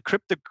also from the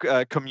crypto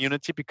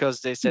community,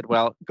 because they said,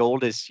 well,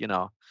 gold is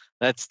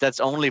that's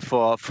only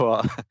for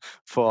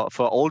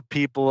old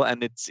people,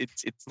 and it's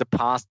the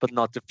past but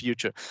not the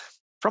future.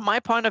 From my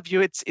point of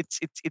view, it's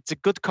a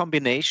good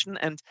combination,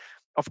 and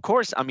of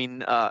course, I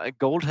mean,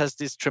 gold has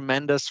this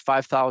tremendous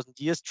 5,000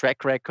 years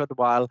track record,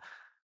 while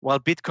Well,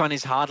 Bitcoin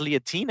is hardly a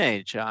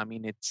teenager. I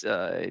mean, it's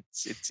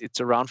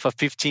around for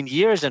 15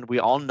 years, and we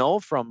all know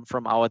from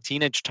our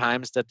teenage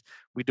times that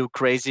we do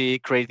crazy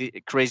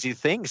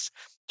things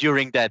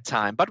during that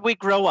time. But we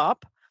grow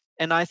up,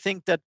 and I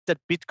think that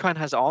Bitcoin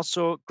has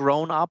also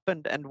grown up,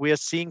 and we are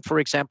seeing, for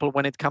example,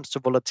 when it comes to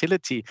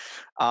volatility,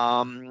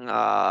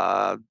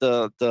 the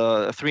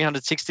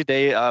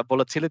 360-day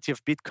volatility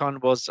of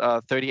Bitcoin was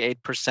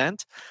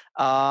 38%,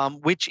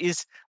 which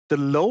is the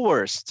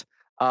lowest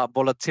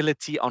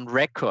volatility on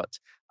record.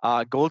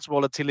 Gold's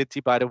volatility,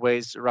 by the way,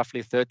 is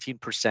roughly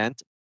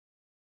 13%.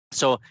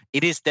 So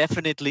it is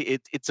definitely,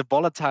 it's a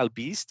volatile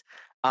beast,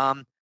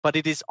 but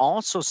it is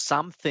also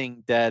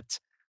something that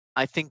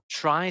I think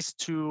tries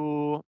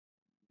to,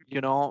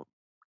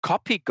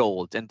 copy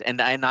gold.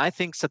 And I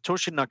think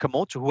Satoshi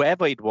Nakamoto,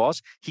 whoever it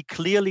was, he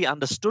clearly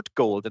understood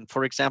gold. And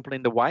for example,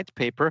 in the white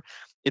paper,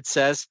 it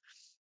says,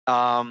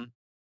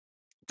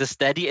 the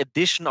steady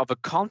addition of a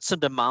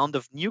constant amount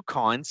of new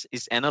coins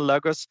is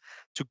analogous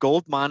to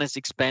gold miners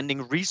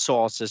expanding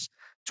resources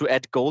to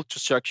add gold to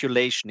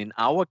circulation. In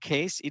our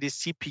case, it is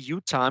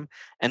CPU time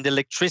and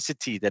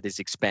electricity that is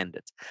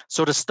expanded.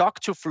 So the stock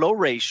to flow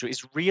ratio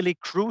is really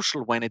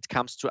crucial when it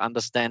comes to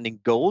understanding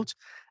gold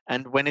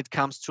and when it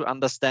comes to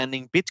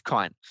understanding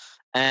Bitcoin.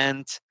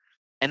 And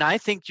I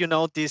think,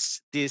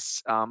 this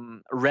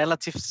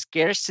relative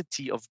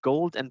scarcity of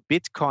gold and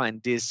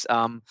Bitcoin, this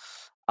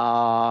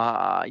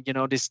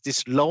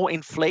this low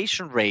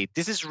inflation rate,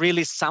 this is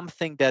really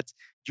something that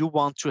you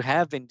want to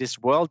have in this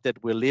world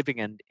that we're living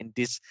in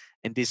this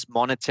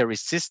monetary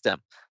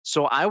system.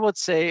 So I would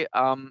say,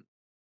 buying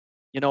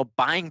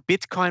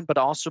Bitcoin, but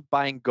also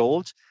buying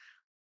gold,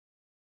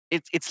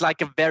 it's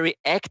like a very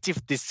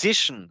active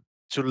decision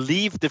to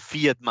leave the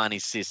fiat money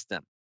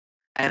system.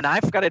 And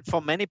I've got it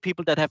for many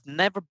people that have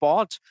never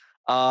bought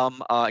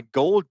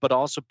gold, but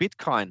also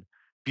Bitcoin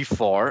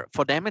before.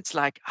 For them, it's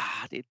like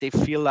they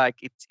feel like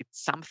it's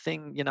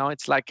something,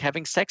 it's like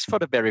having sex for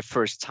the very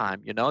first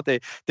time. They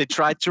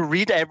try to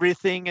read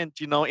everything and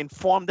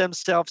inform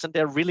themselves, and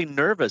they're really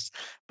nervous.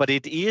 But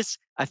it is,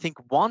 I think,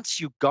 once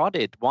you got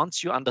it,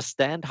 once you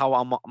understand how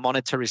our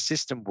monetary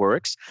system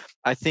works,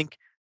 I think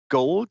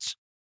gold,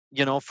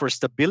 for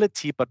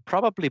stability, but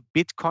probably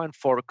Bitcoin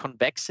for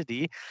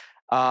convexity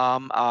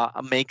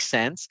makes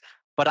sense.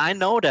 But I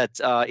know that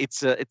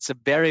it's a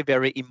very,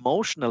 very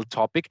emotional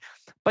topic.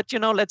 But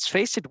let's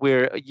face it,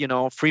 we're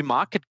free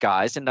market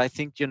guys, and I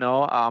think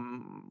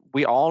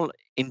we all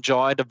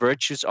enjoy the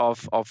virtues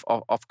of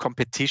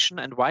competition.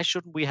 And why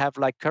shouldn't we have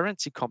like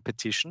currency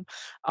competition?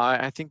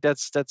 I think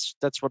that's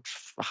what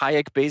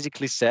Hayek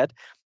basically said.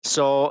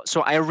 So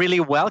I really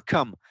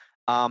welcome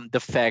the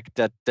fact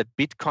that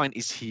Bitcoin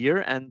is here,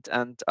 and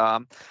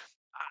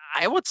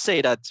I would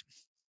say that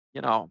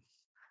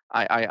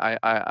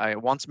I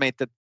once made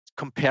the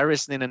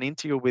comparison in an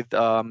interview with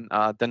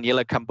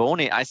Daniela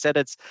Camboni. I said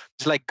it's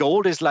like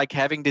gold is like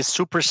having this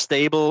super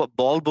stable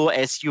Volvo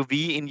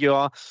SUV in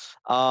your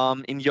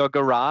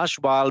garage,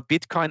 while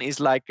Bitcoin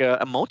is like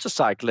a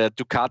motorcycle, a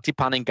Ducati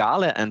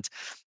Panigale, and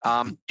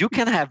you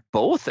can have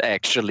both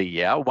actually.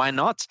 Yeah, why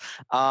not?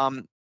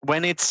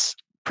 When it's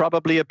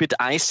probably a bit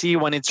icy,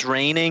 when it's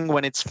raining,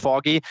 when it's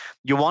foggy,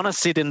 you want to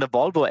sit in the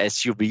Volvo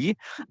SUV,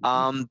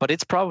 but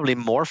it's probably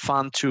more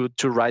fun to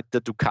ride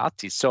the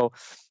Ducati. So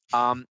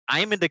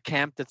I'm in the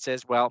camp that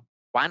says, well,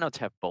 why not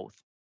have both?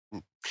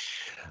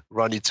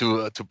 Ronnie,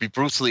 to be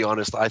brutally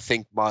honest, I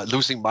think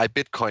losing my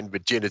Bitcoin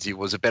virginity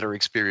was a better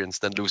experience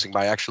than losing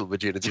my actual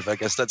virginity. But I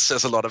guess that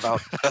says a lot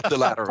about the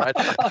latter, right?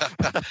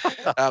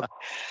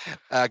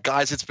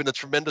 Guys, it's been a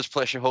tremendous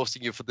pleasure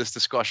hosting you for this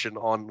discussion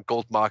on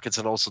gold markets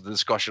and also the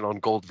discussion on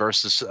gold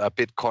versus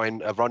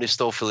Bitcoin. Ronnie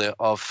Stoeferle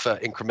of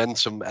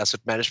Incrementum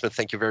Asset Management,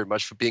 thank you very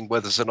much for being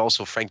with us. And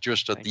also Frank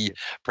Giustra, the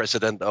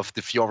president of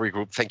the Fiore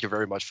Group, thank you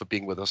very much for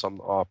being with us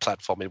on our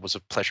platform. It was a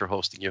pleasure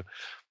hosting you.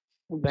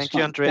 Thank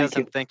you, Andreas,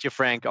 and thank you,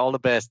 Frank. All the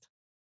best.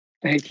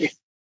 Thank you.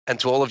 And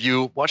to all of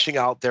you watching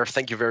out there,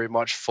 thank you very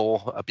much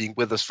for being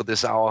with us for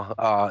this hour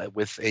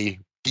with a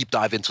deep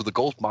dive into the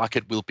gold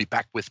market. We'll be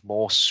back with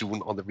more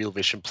soon on the Real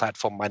Vision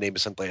platform. My name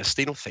is Andreas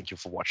Steno. Thank you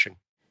for watching.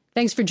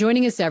 Thanks for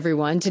joining us,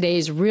 everyone.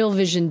 Today's Real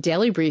Vision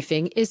Daily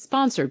Briefing is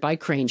sponsored by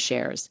Crane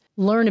Shares.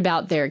 Learn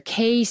about their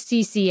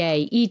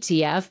KCCA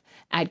ETF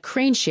at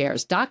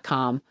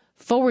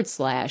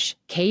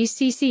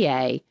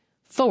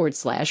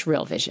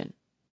craneshares.com/KCCA/Real Vision.